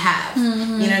already have. You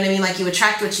know what I mean? Like, you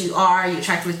attract what you are, you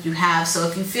attract what you have. So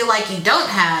if you feel like you don't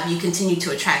have, you continue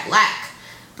to attract lack.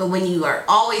 But when you are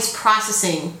always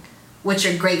processing what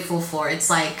you're grateful for, it's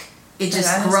like it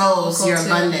just grows your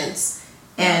abundance.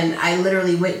 And I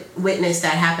literally witnessed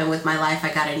that happen with my life.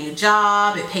 I got a new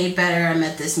job, it paid better. I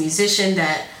met this musician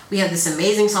that we have this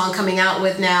amazing song coming out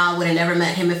with now. I would have never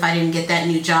met him if I didn't get that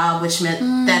new job, which meant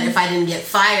that if I didn't get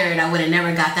fired, I would have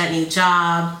never got that new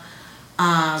job.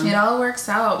 It all works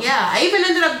out. Yeah, I even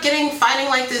ended up finding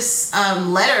like this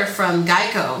letter from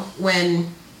Geico when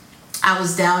I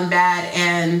was down bad,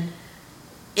 and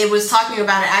it was talking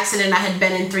about an accident I had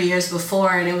been in 3 years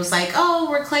before, and it was like,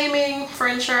 oh, we're claiming for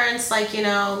insurance, like, you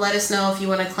know, let us know if you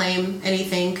want to claim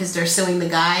anything, because they're suing the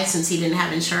guy since he didn't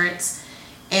have insurance.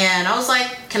 And I was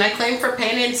like, can I claim for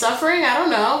pain and suffering? I don't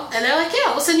know. And they're like,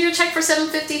 yeah, we'll send you a check for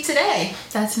 $750 today.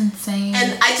 That's insane.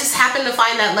 And I just happened to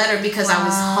find that letter because I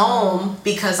was home,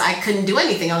 because I couldn't do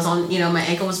anything. I was on, you know, my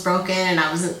ankle was broken, and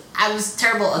I was a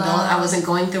terrible adult. I wasn't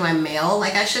going through my mail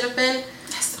like I should have been.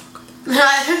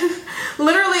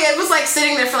 Literally, it was like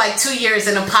sitting there for like 2 years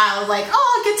in a pile of like,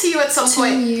 oh, I'll get to you at some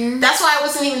point. 2 years? That's why I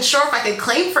wasn't even sure if I could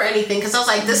claim for anything, because I was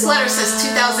like, this letter says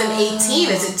 2018.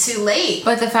 Is it too late?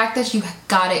 But the fact that you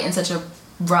got it in such a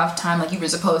rough time, like you were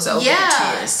supposed to open it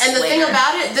 2 years and the later. thing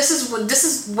about it, this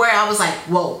is where I was like,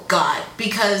 whoa, God,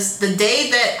 because the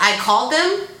day that I called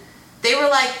them, they were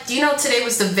like, do you know today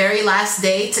was the very last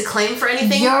day to claim for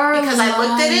anything? Because I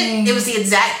looked at it, it was the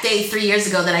exact day 3 years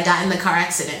ago that I got in the car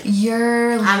accident.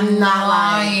 I'm not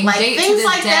lying. Like, Date things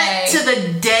like that to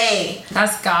the day.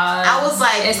 That's God. I was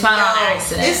like, it's not an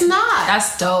accident. It's not.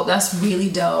 That's dope. That's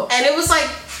really dope. And it was like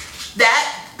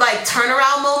that, like,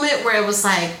 turnaround moment where it was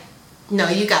like, no,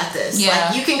 you got this. Yeah.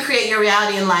 Like, you can create your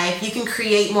reality in life. You can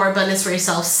create more abundance for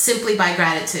yourself simply by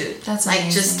gratitude. That's like,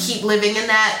 amazing. just keep living in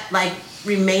that, like,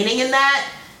 remaining in that,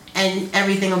 and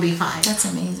everything will be fine. That's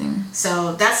amazing.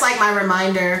 So that's like my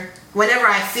reminder whenever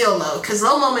I feel low, because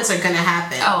low moments are gonna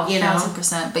happen. Oh, you know,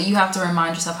 1,000%. But you have to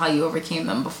remind yourself how you overcame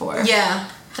them before. Yeah,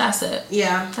 that's it.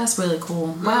 Yeah, that's really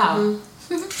cool. Wow.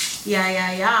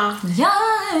 Yeah.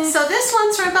 So this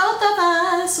one's for both of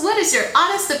us. What is your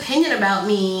honest opinion about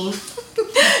me?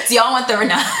 Do y'all want the or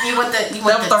not? You want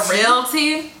the real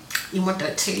tea? You want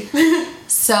the tea?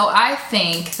 So I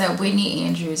think that Whitney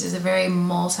Andrews is a very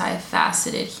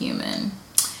multifaceted human.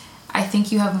 I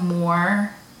think you have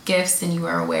more gifts than you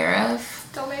are aware of.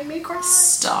 Don't make me cry.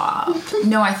 Stop.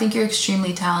 No, I think you're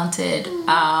extremely talented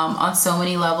on so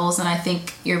many levels, and I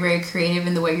think you're very creative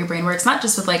in the way your brain works, not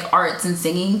just with like arts and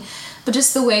singing, but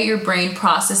just the way your brain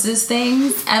processes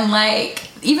things, and like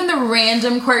even the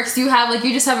random quirks you have. Like,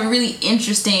 you just have a really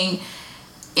interesting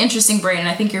brain, and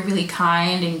I think you're really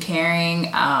kind and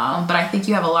caring, but I think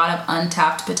you have a lot of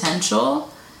untapped potential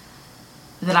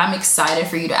that I'm excited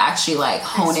for you to actually like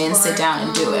hone in, sit down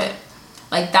and do it.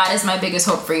 Like, that is my biggest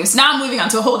hope for you. So now I'm moving on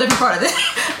to a whole different part of this.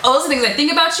 All those things I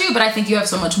think about you, but I think you have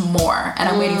so much more, and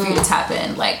I'm waiting for you to tap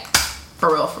in, like,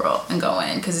 for real, and go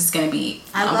in, because it's going to be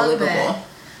unbelievable.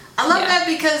 I love that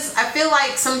because I feel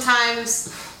like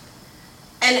sometimes,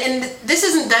 and this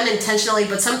isn't done intentionally,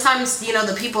 but sometimes, you know,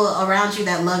 the people around you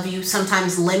that love you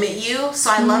sometimes limit you. So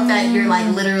I love that you're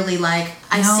like literally like,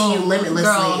 I see you limitlessly.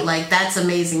 Girl. Like, that's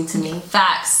amazing to me.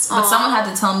 Facts. But someone had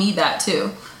to tell me that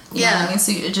too. You know what I mean?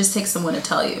 So it just takes someone to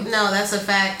tell you. No, that's a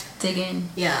fact. Dig in.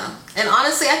 Yeah. And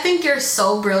honestly, I think you're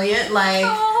so brilliant. Like,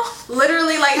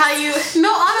 literally, like how you...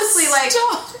 No, honestly, like...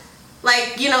 Stop.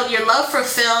 Like, you know, your love for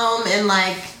film and,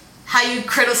 like, how you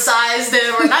criticize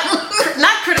them. Or not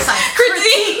criticize.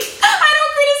 Critique. I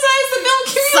don't criticize the film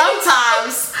community.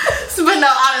 Sometimes. But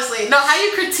no, honestly. No, how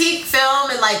you critique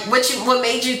film and, like, what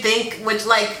made you think... Which,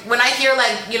 like, when I hear,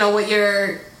 like, you know, what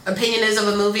your opinion is of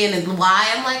a movie and why,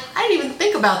 I'm like, I didn't even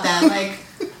think about that. Like...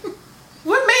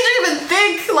 What made you even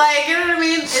think? Like, you know what I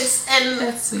mean?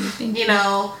 That's sweet. Thank you. You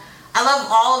know, I love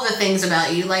all of the things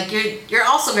about you. Like, you're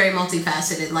also very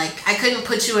multifaceted. Like, I couldn't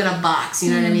put you in a box. You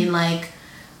know what I mean? Like,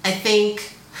 I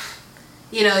think,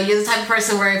 you know, you're the type of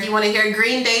person where if you want to hear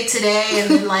Green Day today and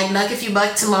then like Nuck If You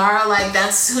Buck tomorrow, like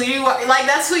that's who you are. Like,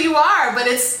 that's who you are. But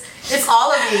it's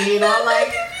all of you. You know,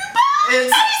 like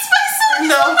it's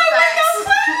no facts.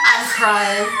 I'm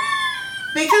crying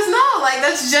because no, like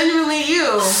that's genuinely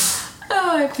you.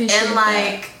 Oh, I appreciate and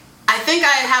like, I think I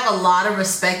have a lot of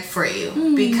respect for you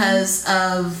because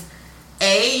of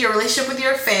A, your relationship with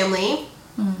your family,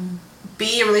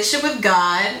 B, your relationship with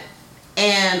God,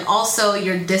 and also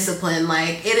your discipline.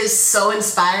 Like, it is so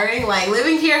inspiring. Like,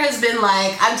 living here has been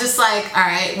like, I'm just like, all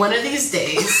right, one of these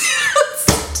days,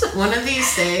 Winnie.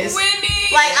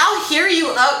 like, I'll hear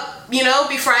you up, you know,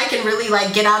 before I can really,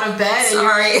 like, get out of bed.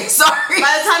 Sorry.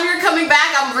 By the time you're coming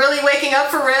back, I'm really waking up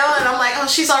for real, and I'm like, oh,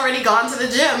 she's already gone to the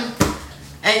gym.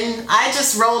 And I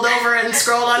just rolled over and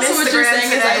scrolled on Instagram. What you're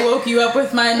saying is I woke you up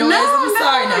with my noise? I'm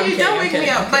sorry. No, you don't wake me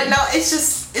up. But no,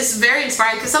 it's very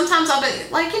inspiring, because sometimes I'll be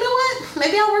like, you know what?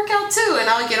 Maybe I'll work out too, and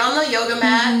I'll get on the yoga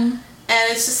mat. And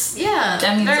it's just,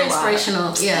 that means very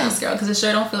inspirational. Yeah. Thanks, girl, because I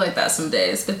sure don't feel like that some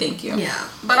days, but thank you. Yeah.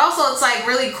 But also, it's, like,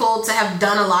 really cool to have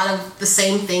done a lot of the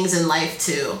same things in life,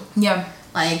 too. Yeah.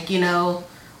 Like, you know,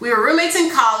 we were roommates in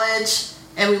college,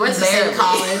 and we went to the same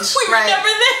college. We were never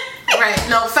there. Right.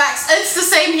 No, facts. It's the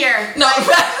same here. No, like,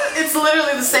 it's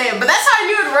literally the same. But that's how I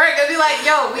knew it would work. I'd be like,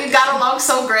 yo, we got along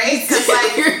so great. Because,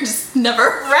 like... You're just never...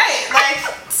 Right. Like,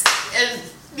 and,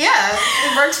 yeah,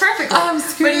 it works perfectly. I'm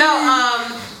screaming. But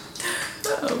no,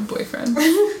 Oh, boyfriend.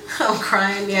 I'm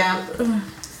crying, yeah.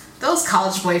 Those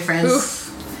college boyfriends.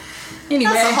 Oof.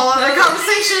 Anyway. That's a whole other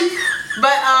conversation.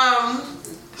 But,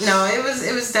 no,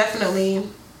 it was definitely...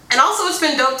 And also, it's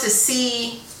been dope to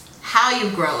see how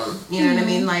you've grown. You know what I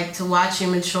mean? Like, to watch you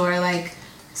mature. Like,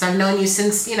 so I've known you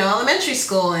since, you know, elementary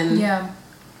school. And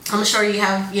I'm sure you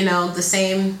have, you know, the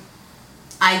same,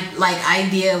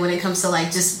 idea when it comes to,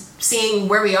 like, just seeing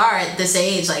where we are at this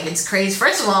age. Like, it's crazy.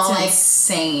 First of all, it's like...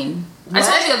 insane. I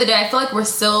told you the other day, I feel like we're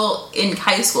still in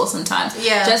high school sometimes.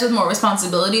 Yeah. Just with more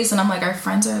responsibilities, and I'm like, our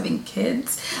friends are having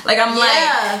kids. Like, I'm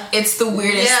like, it's the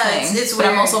weirdest thing. It's but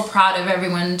weird. I'm also proud of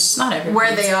everyone, just not everyone.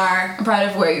 Where they are. I'm proud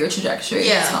of where your trajectory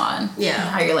is on. Yeah. And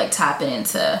how you're, like, tapping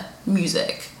into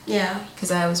music. Yeah.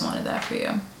 Because I always wanted that for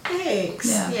you. Thanks.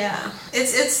 Yeah.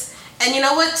 It's and you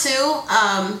know what, too?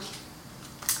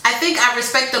 I think I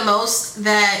respect the most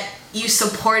that you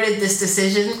supported this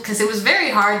decision, because it was very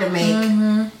hard to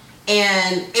make.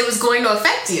 And it was going to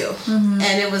affect you.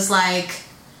 And it was like,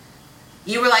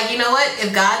 you were like, you know what?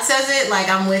 If God says it, like,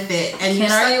 I'm with it. And you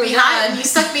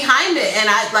stuck behind it. And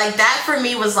I, like, that for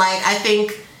me was like, I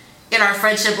think in our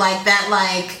friendship, like, that,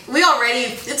 like, we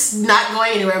already, it's not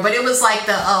going anywhere. But it was like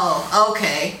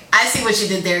okay, I see what you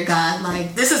did there, God.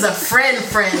 Like, this is a friend.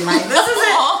 Like, this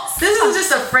isn't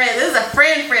just a friend. This is a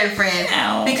friend.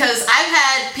 Ow. Because I've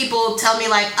had people tell me,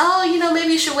 like, oh, you know,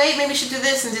 maybe you should wait. Maybe you should do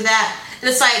this and do that. And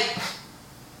it's like,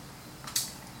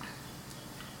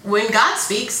 when God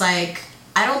speaks, like,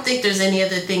 I don't think there's any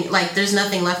other thing, like, there's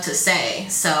nothing left to say.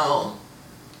 So,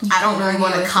 I don't really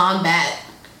want to combat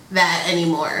that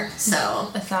anymore.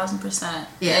 So 1,000%.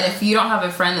 Yeah. And if you don't have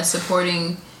a friend that's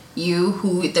supporting you,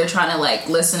 who they're trying to, like,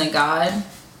 listen to God.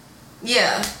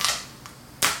 Yeah.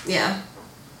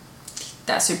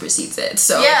 That supersedes it.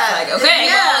 So, yeah. it's like, okay,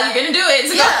 well, you're going to do it.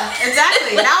 So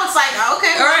exactly. Now it's like,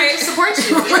 okay, well, right. I just support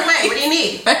you. Either way, what do you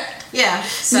need? Yeah.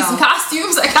 So. Need some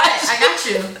costumes? I got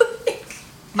you.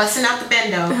 Busting out the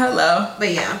bendo. Hello.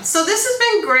 But yeah. So this has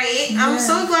been great. I'm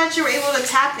so glad you were able to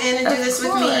tap in and do this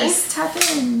with me. Tap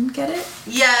in. Get it?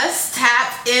 Yes.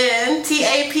 Tap in.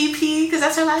 TAPP, because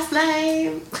that's her last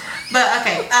name. But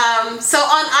okay. So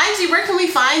on IG, where can we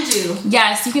find you?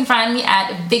 Yes, you can find me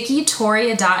at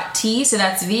VickyToria.t. So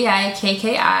that's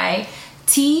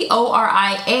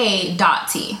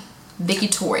VIKKITORIA.t. Vicky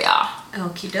Toria.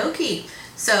 Okie dokie.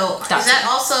 So is that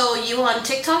also you on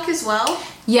TikTok as well?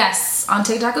 Yes, on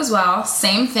TikTok as well.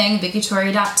 Same thing,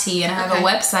 VickyToria.t. And I have a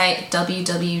website,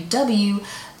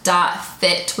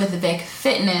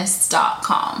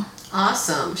 melon.fitwithvicfitness.com.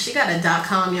 Awesome. She got a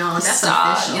 .com, y'all. That's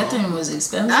Stop. official. That thing was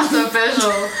expensive. That's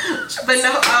official. But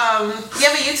no, you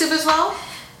have a YouTube as well?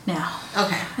 No.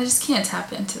 Okay. I just can't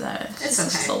tap into that. It's okay.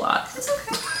 just a lot. It's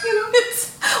okay. You know,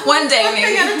 one day, one maybe.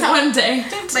 thing at a time. One day.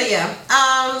 But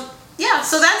yeah,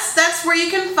 so that's where you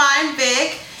can find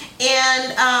Vic.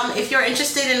 And if you're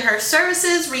interested in her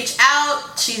services, reach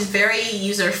out. She's very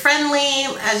user friendly,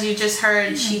 as you just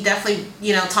heard. She definitely,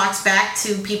 talks back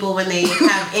to people when they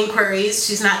have inquiries.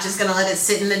 She's not just gonna let it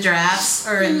sit in the drafts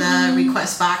or in the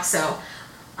request box. So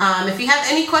if you have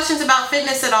any questions about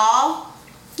fitness at all,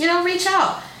 reach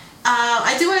out.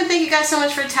 I do want to thank you guys so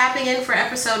much for tapping in for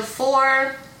episode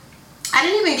 4. I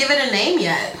didn't even give it a name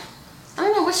yet. I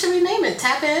don't know, what should we name it?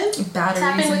 Tap in? Batteries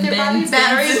Tap in with and your bins. body?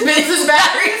 Batteries, bins, and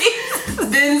batteries.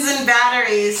 Bins and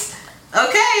batteries.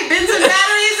 Okay, bins and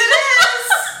batteries it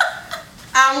is.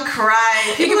 I'm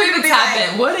crying. You can maybe tap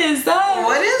in. What is that?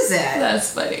 What is that?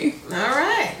 That's funny. All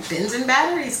right, bins and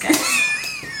batteries, guys.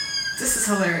 This is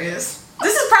hilarious.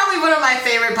 This is probably one of my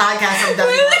favorite podcasts I've done.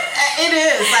 It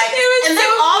is. And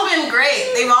they've all been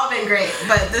great. They've all been great.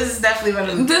 But this is definitely one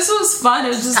of them. This was fun. It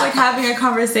was just like having a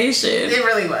conversation. It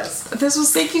really was.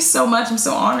 Thank you so much. I'm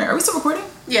so honored. Are we still recording?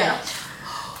 Yeah.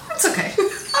 It's okay.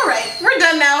 All right. We're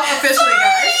done now, officially,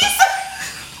 guys.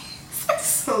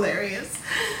 That's hilarious.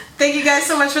 Thank you guys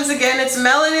so much once again. It's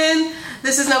Melanin.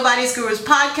 This is Nobody's Gurus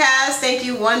podcast. Thank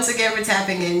you once again for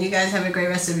tapping in. You guys have a great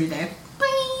rest of your day.